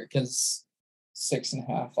their because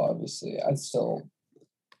 6.5, obviously, I'd still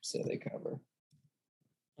say they cover.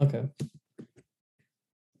 Okay.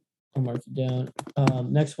 I'll mark it down.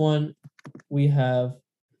 Next one, we have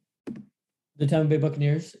the Tampa Bay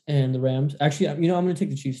Buccaneers and the Rams. Actually, I'm going to take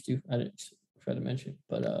the Chiefs too. I didn't try to mention,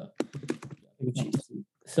 but the Chiefs.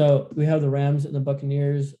 So we have the Rams and the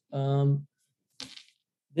Buccaneers.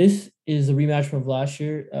 This is a rematch from last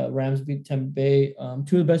year. Rams beat Tampa Bay.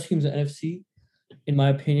 Two of the best teams in the NFC, in my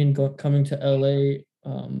opinion, coming to LA.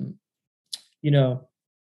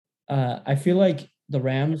 I feel like the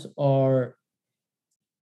Rams are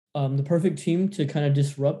the perfect team to kind of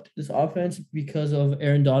disrupt this offense because of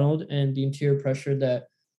Aaron Donald and the interior pressure that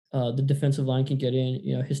the defensive line can get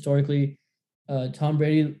in. Historically, Tom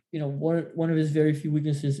Brady, one of his very few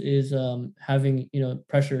weaknesses is having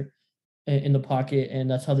pressure in the pocket, and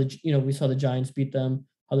that's how we saw the Giants beat them,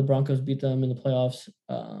 how the Broncos beat them in the playoffs.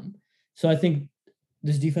 So I think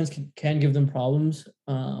this defense can give them problems,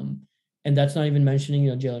 and that's not even mentioning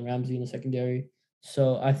Jalen Ramsey in the secondary.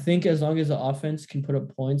 So I think as long as the offense can put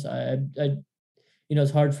up points,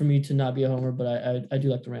 it's hard for me to not be a homer, but I do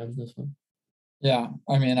like the Rams in this one. Yeah,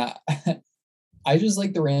 I mean, I just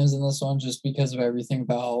like the Rams in this one just because of everything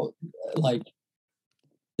about like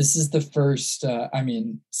this is the first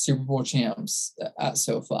Super Bowl champs at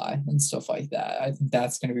SoFi and stuff like that. I think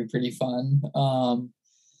that's going to be pretty fun.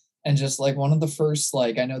 And just like one of the first,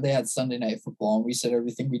 like, I know they had Sunday Night Football and we said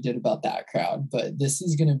everything we did about that crowd, but this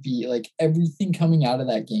is going to be like everything coming out of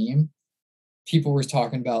that game. People were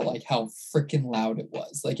talking about like how freaking loud it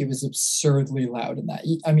was. Like it was absurdly loud in that.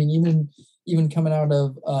 I mean, even coming out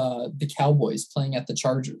of the Cowboys playing at the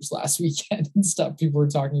Chargers last weekend and stuff, people were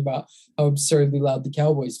talking about how absurdly loud the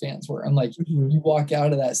Cowboys fans were. And like you walk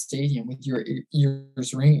out of that stadium with your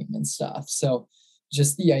ears ringing and stuff. So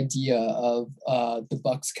just the idea of the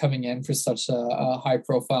Bucs coming in for such a high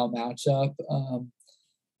profile matchup,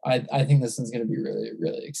 I think this one's going to be really,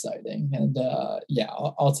 really exciting. And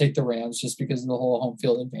I'll take the Rams just because of the whole home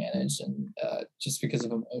field advantage and just because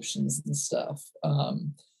of emotions and stuff.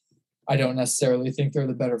 I don't necessarily think they're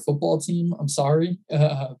the better football team. I'm sorry.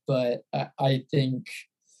 But I think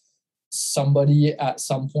somebody at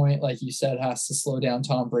some point, like you said, has to slow down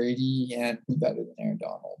Tom Brady and be better than Aaron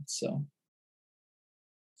Donald. So.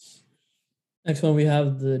 Next one, we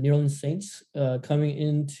have the New Orleans Saints coming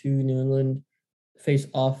into New England, face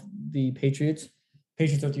off the Patriots.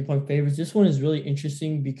 Patriots are 3-point favorites. This one is really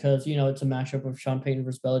interesting because, it's a matchup of Sean Payton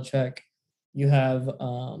versus Belichick. You have,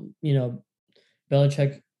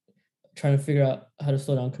 Belichick trying to figure out how to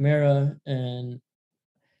slow down Kamara and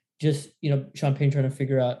just, Sean Payton trying to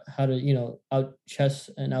figure out how to, out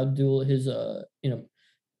chess and outduel his,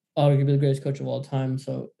 arguably the greatest coach of all time.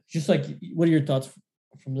 So just like, what are your thoughts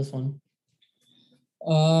from this one?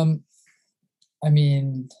 I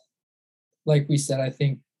mean, like we said, I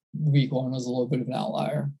think week 1 was a little bit of an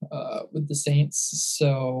outlier with the Saints.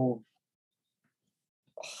 So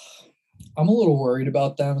I'm a little worried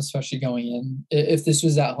about them, especially going in. If this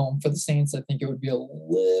was at home for the Saints, I think it would be a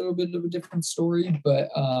little bit of a different story. But,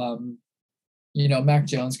 Mac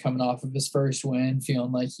Jones coming off of his first win,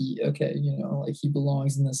 feeling like he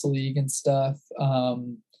belongs in this league and stuff.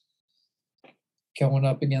 Going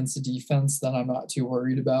up against a defense that I'm not too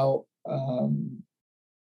worried about. I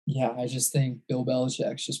just think Bill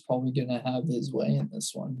Belichick's just probably going to have his way in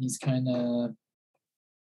this one. He's kind of,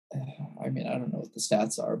 I don't know what the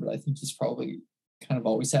stats are, but I think he's probably kind of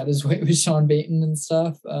always had his way with Sean Payton and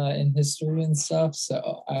stuff in history and stuff.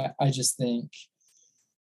 So I just think,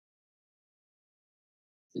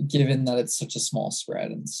 given that it's such a small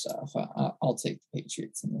spread and stuff, I'll take the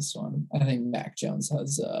Patriots in this one. I think Mac Jones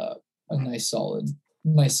has a nice solid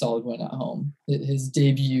win at home. His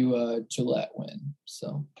debut Gillette win.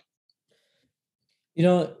 So.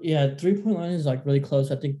 Yeah, 3-point line is like really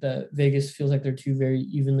close. I think that Vegas feels like they're two very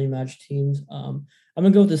evenly matched teams. I'm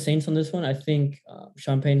gonna go with the Saints on this one. I think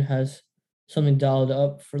Sean Payton has something dialed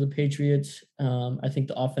up for the Patriots. I think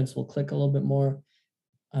the offense will click a little bit more,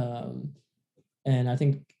 and I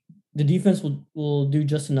think the defense will do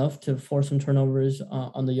just enough to force some turnovers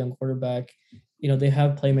on the young quarterback. They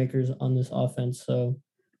have playmakers on this offense, so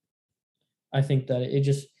I think that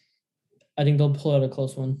I think they'll pull out a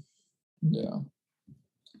close one. Yeah.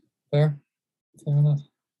 Fair enough.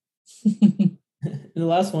 In the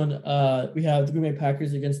last one, we have the Green Bay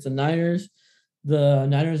Packers against the Niners. The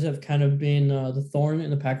Niners have kind of been the thorn in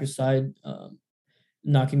the Packers' side,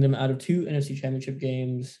 knocking them out of 2 NFC Championship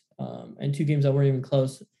games and 2 games that weren't even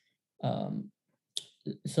close.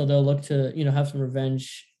 So they'll look to have some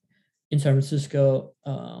revenge in San Francisco.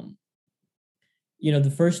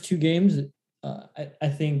 The first 2 games, I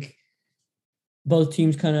think both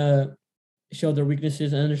teams kind of showed their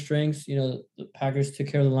weaknesses and their strengths. The Packers took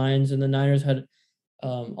care of the Lions, and the Niners had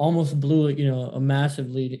almost blew a massive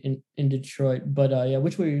lead in Detroit. But yeah,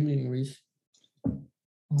 which way are you leaning, Reese?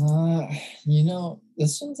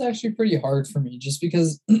 This one's actually pretty hard for me, just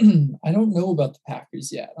because I don't know about the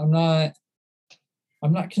Packers yet. I'm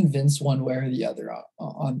not convinced one way or the other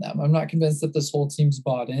on them. I'm not convinced that this whole team's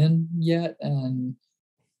bought in yet, and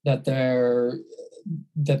that they're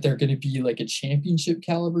going to be like a championship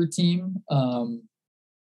caliber team.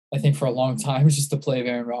 I think for a long time, just the play of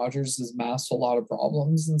Aaron Rodgers has masked a lot of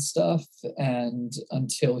problems and stuff. And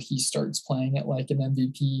until he starts playing at like an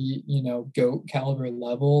MVP, GOAT caliber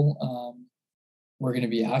level, we're going to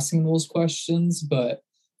be asking those questions. But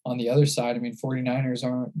on the other side,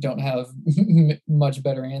 49ers don't have much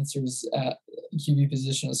better answers at QB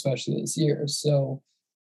position, especially this year. So,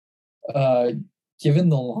 given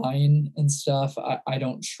the line and stuff, I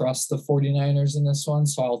don't trust the 49ers in this one,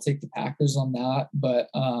 so I'll take the Packers on that. But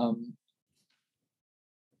I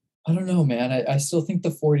don't know, man. I still think the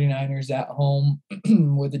 49ers at home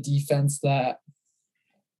with a defense that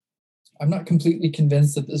I'm not completely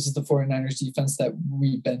convinced that this is the 49ers defense that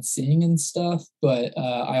we've been seeing and stuff, but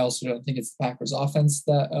I also don't think it's the Packers offense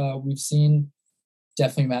that we've seen,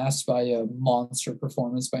 definitely masked by a monster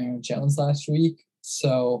performance by Aaron Jones last week.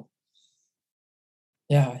 So,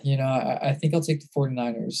 yeah, I think I'll take the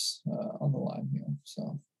 49ers on the line here.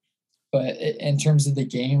 So, but in terms of the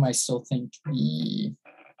game, I still think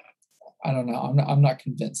I don't know. I'm not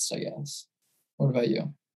convinced, I guess. What about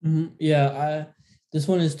you? Mm-hmm. Yeah, this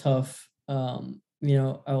one is tough. I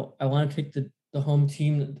want to take the home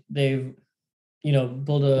team. They've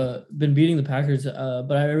been beating the Packers,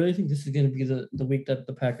 but I really think this is going to be the week that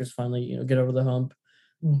the Packers finally get over the hump.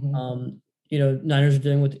 Mm-hmm. Niners are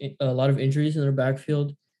dealing with a lot of injuries in their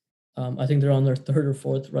backfield. I think they're on their 3rd or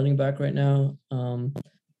 4th running back right now.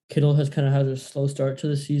 Kittle has kind of had a slow start to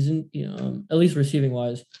the season, at least receiving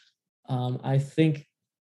wise. I think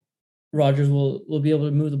Rodgers will be able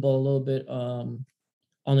to move the ball a little bit on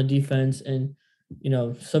the defense, and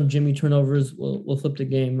some Jimmy turnovers will flip the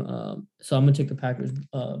game. So I'm gonna take the Packers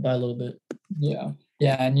by a little bit.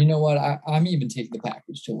 Yeah, and you know what? I'm even taking the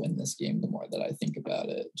Packers to win this game the more that I think about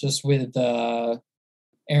it. Just with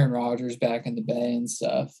Aaron Rodgers back in the Bay and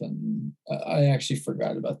stuff, and I actually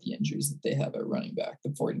forgot about the injuries that they have at running back, the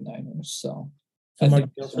 49ers. So I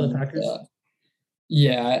think for the Packers.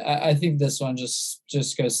 I think this one just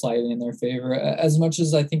goes slightly in their favor. As much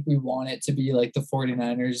as I think we want it to be like the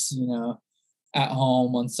 49ers, at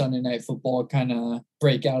home on Sunday Night Football, kind of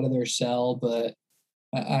break out of their shell, but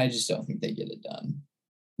I just don't think they get it done.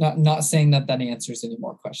 Not saying that answers any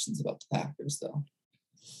more questions about the Packers, though.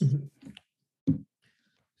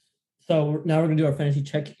 So now we're gonna do our fantasy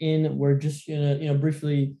check-in. We're just gonna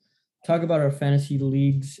briefly talk about our fantasy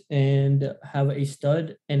leagues and have a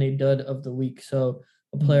stud and a dud of the week. So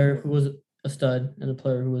a player who was a stud and a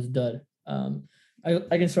player who was dud. I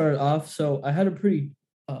can start it off. So I had a pretty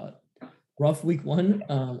rough week 1.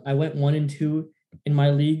 I went 1-2 in my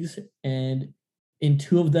leagues, and in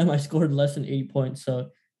 2 of them I scored less than 80 points. So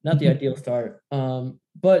not the ideal start.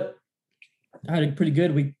 But I had a pretty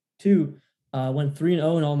good week 2. Went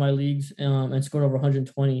 3-0 in all my leagues, and scored over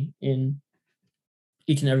 120 in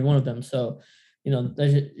each and every one of them. So,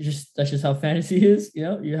 that's just how fantasy is.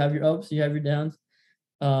 You have your ups, you have your downs.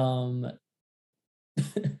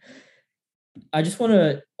 I just want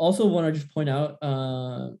to just point out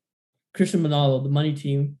Christian Ronaldo, the money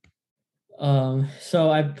team.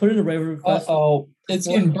 So I put in a waiver request. Uh-oh, it's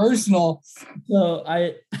getting personal. So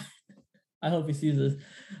I hope he sees this.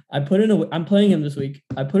 I'm playing him this week.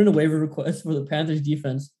 I put in a waiver request for the Panthers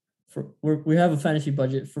defense. We have a fantasy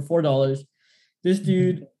budget for $4. This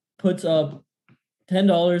dude puts up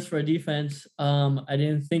 $10 for a defense. I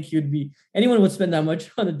didn't think anyone would spend that much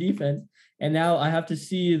on a defense. And now I have to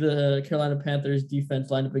see the Carolina Panthers defense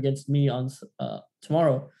line up against me on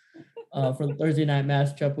tomorrow for the Thursday night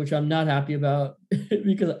matchup, which I'm not happy about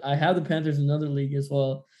because I have the Panthers in another league as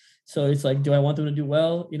well. So it's like, do I want them to do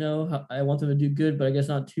well? I want them to do good, but I guess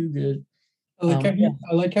not too good.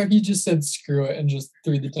 I like how he just said screw it and just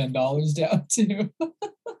threw the $10 down too.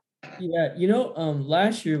 Yeah,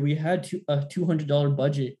 last year we had a $200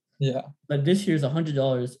 budget. Yeah. But this year's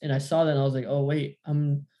 $100, and I saw that and I was like, oh wait,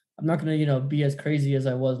 I'm not gonna be as crazy as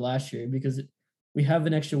I was last year because we have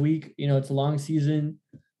an extra week. It's a long season.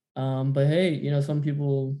 But hey, some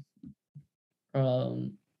people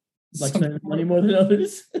like spending money more than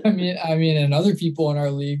others. I mean, and other people in our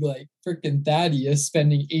league, like freaking Thaddeus,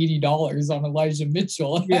 spending $80 on Elijah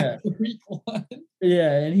Mitchell. Yeah. Week 1.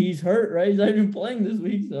 Yeah, and he's hurt, right? He's not even playing this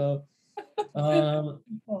week, so. Oh,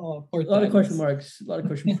 poor a lot of question marks. A lot of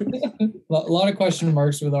question marks. A lot of question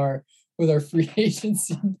marks with our free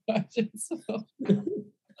agency budget.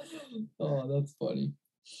 Oh, that's funny.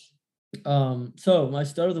 So my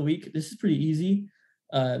start of the week. This is pretty easy.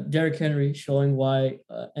 Derrick Henry showing why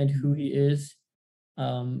and who he is.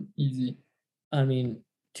 Easy. I mean,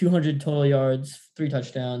 200 total yards, 3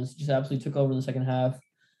 touchdowns. Just absolutely took over the second half.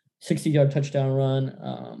 60-yard touchdown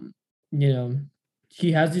run.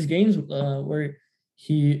 He has these games where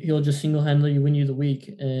he'll just single-handedly win you the week.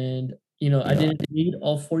 And I didn't need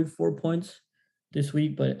all 44 points this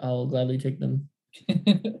week, but I'll gladly take them.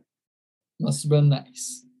 Must have been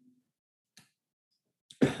nice.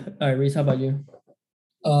 All right, Reese, how about you?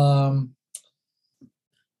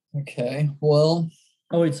 Okay. Well.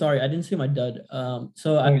 Oh wait, sorry, I didn't say my dud. My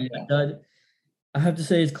dud. I have to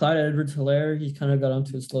say it's Clyde Edwards-Helaire. He kind of got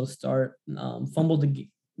onto a slow start. Fumbled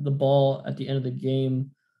the ball at the end of the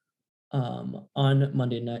game on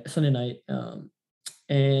Sunday night.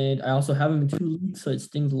 And I also have him in 2 leagues, so it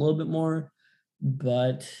stings a little bit more.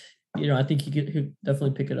 But I think he could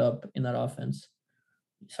definitely pick it up in that offense.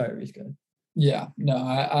 Sorry, Reese, go ahead. Yeah, no,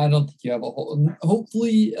 I don't think you have a whole.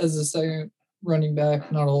 Hopefully, as a second running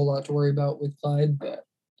back, not a whole lot to worry about with Clyde, but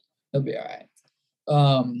he'll be all right.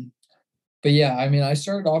 But yeah, I mean, I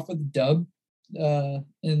started off with a dub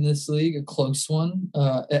in this league, a close one.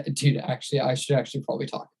 Dude, actually, I should probably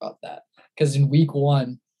talk about that because in week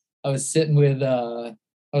 1, I was sitting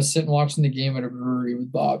watching the game at a brewery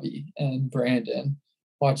with Bobby and Brandon,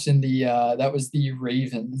 watching that was the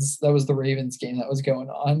Ravens game that was going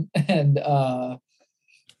on, and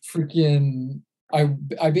freaking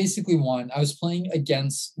I basically won. I was playing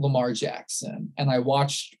against Lamar Jackson, and I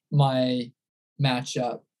watched my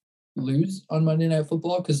matchup lose on Monday Night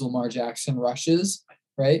Football because Lamar Jackson rushes,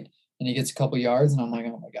 right? And he gets a couple yards, and I'm like,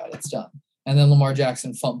 oh my God, it's done. And then Lamar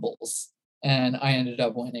Jackson fumbles, and I ended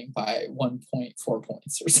up winning by 1.4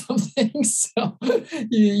 points or something. So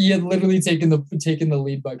he had literally taken the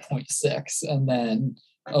lead by 0.6, and then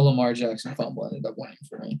a Lamar Jackson fumble ended up winning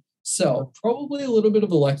for me. So probably a little bit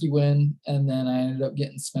of a lucky win, and then I ended up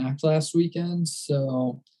getting smacked last weekend.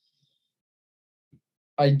 So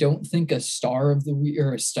I don't think a star of the week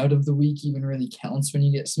or a stud of the week even really counts when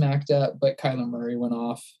you get smacked at, but Kyler Murray went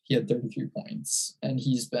off. He had 33 points, and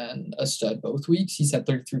he's been a stud both weeks. He's had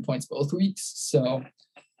 33 points both weeks. So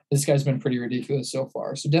this guy's been pretty ridiculous so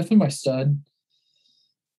far. So definitely my stud.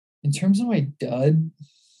 In terms of my dud,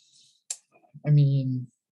 I mean,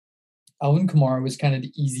 Alvin Kamara was kind of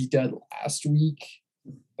the easy dud last week,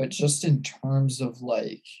 but just in terms of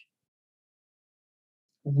like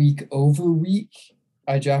week over week,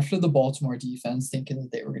 I drafted the Baltimore defense thinking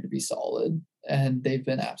that they were going to be solid, and they've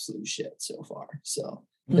been absolute shit so far. So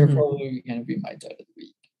they're probably going to be my dud of the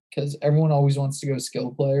week because everyone always wants to go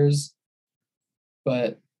skill players,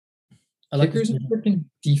 but kickers and freaking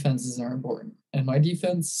defenses are important. And my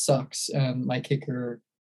defense sucks, and my kicker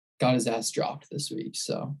got his ass dropped this week.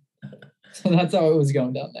 So that's how it was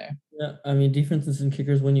going down there. Yeah, I mean, defenses and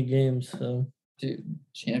kickers win you games. So, dude,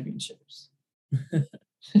 championships.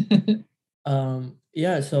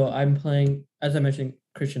 Yeah, so I'm playing, as I mentioned,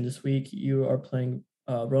 Christian this week. You are playing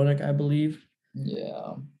Ronak, I believe.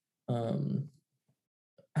 Yeah.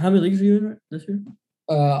 How many leagues are you in this year?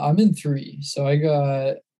 I'm in 3. So I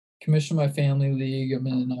got commissioned my family league. I'm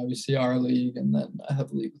in obviously our league, and then I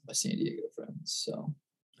have a league with my San Diego friends. So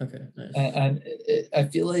okay, nice. And I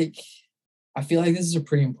feel like I feel like this is a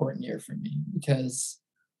pretty important year for me because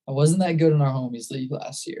I wasn't that good in our homies league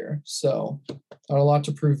last year, so got a lot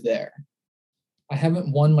to prove there. I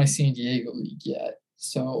haven't won my San Diego league yet,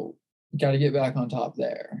 so got to get back on top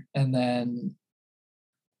there. And then,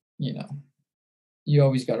 you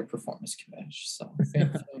always got a performance commish. So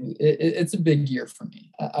it's a big year for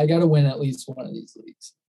me. I got to win at least one of these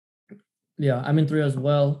leagues. Yeah, I'm in 3 as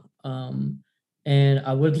well. And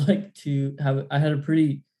I would like to I had a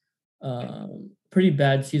pretty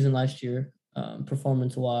bad season last year,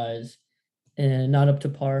 performance wise, and not up to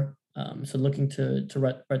par. So looking to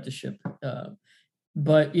right the ship.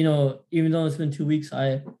 But even though it's been 2 weeks,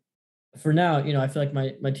 for now, I feel like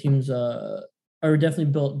my teams are definitely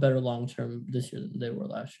built better long term this year than they were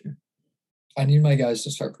last year. I need my guys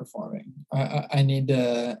to start performing. I need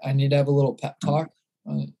to have a little pep talk,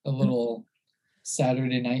 a little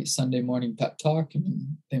Saturday night, Sunday morning pep talk,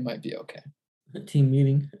 and they might be okay. A team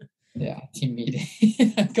meeting. Yeah, team meeting.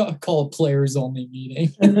 I got to call a players only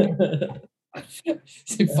meeting.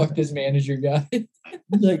 Say, fuck this manager guy.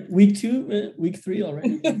 Like week 2, week 3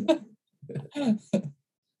 already.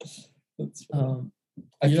 That's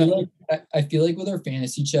I feel like with our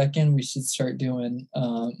fantasy check-in, we should start doing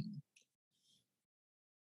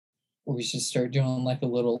like a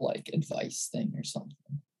little like advice thing or something.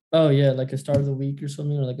 Oh yeah, like a start of the week or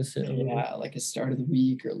something, or like like a start of the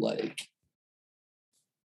week, or like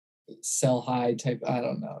sell high type. I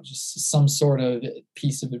don't know, just some sort of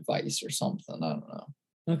piece of advice or something. I don't know.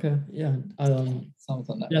 Okay, yeah,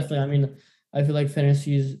 something that definitely. I mean, I feel like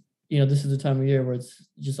fantasy is, this is the time of year where it's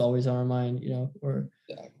just always on our mind. Or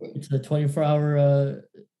exactly. It's a 24-hour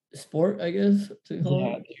sport, I guess. Dude,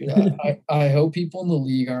 I hope people in the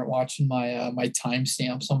league aren't watching my my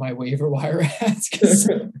timestamps on my waiver wire ads,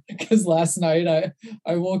 because last night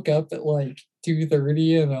I woke up at like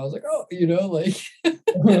 2:30 and I was like, oh, like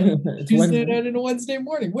Tuesday night and a Wednesday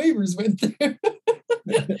morning waivers went through.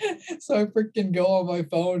 So I freaking go on my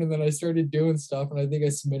phone and then I started doing stuff, and I think I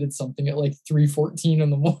submitted something at like 3:14 in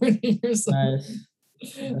the morning or something.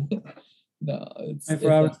 Nice. Yeah. No, it's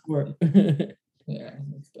 24-hour sport. Yeah,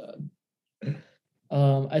 that's bad.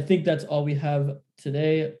 I think that's all we have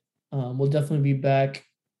today. We'll definitely be back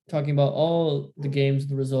talking about all the games,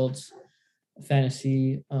 the results,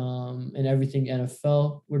 fantasy, and everything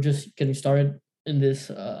NFL. We're just getting started in this,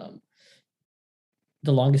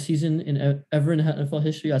 the longest season ever in NFL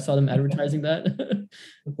history. I saw them advertising that.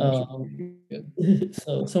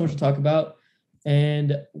 So much to talk about.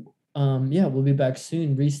 And we'll be back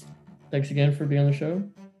soon. Reese, thanks again for being on the show.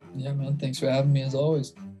 Yeah, man. Thanks for having me as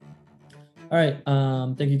always. All right.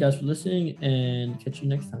 Thank you guys for listening, and catch you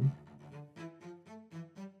next time.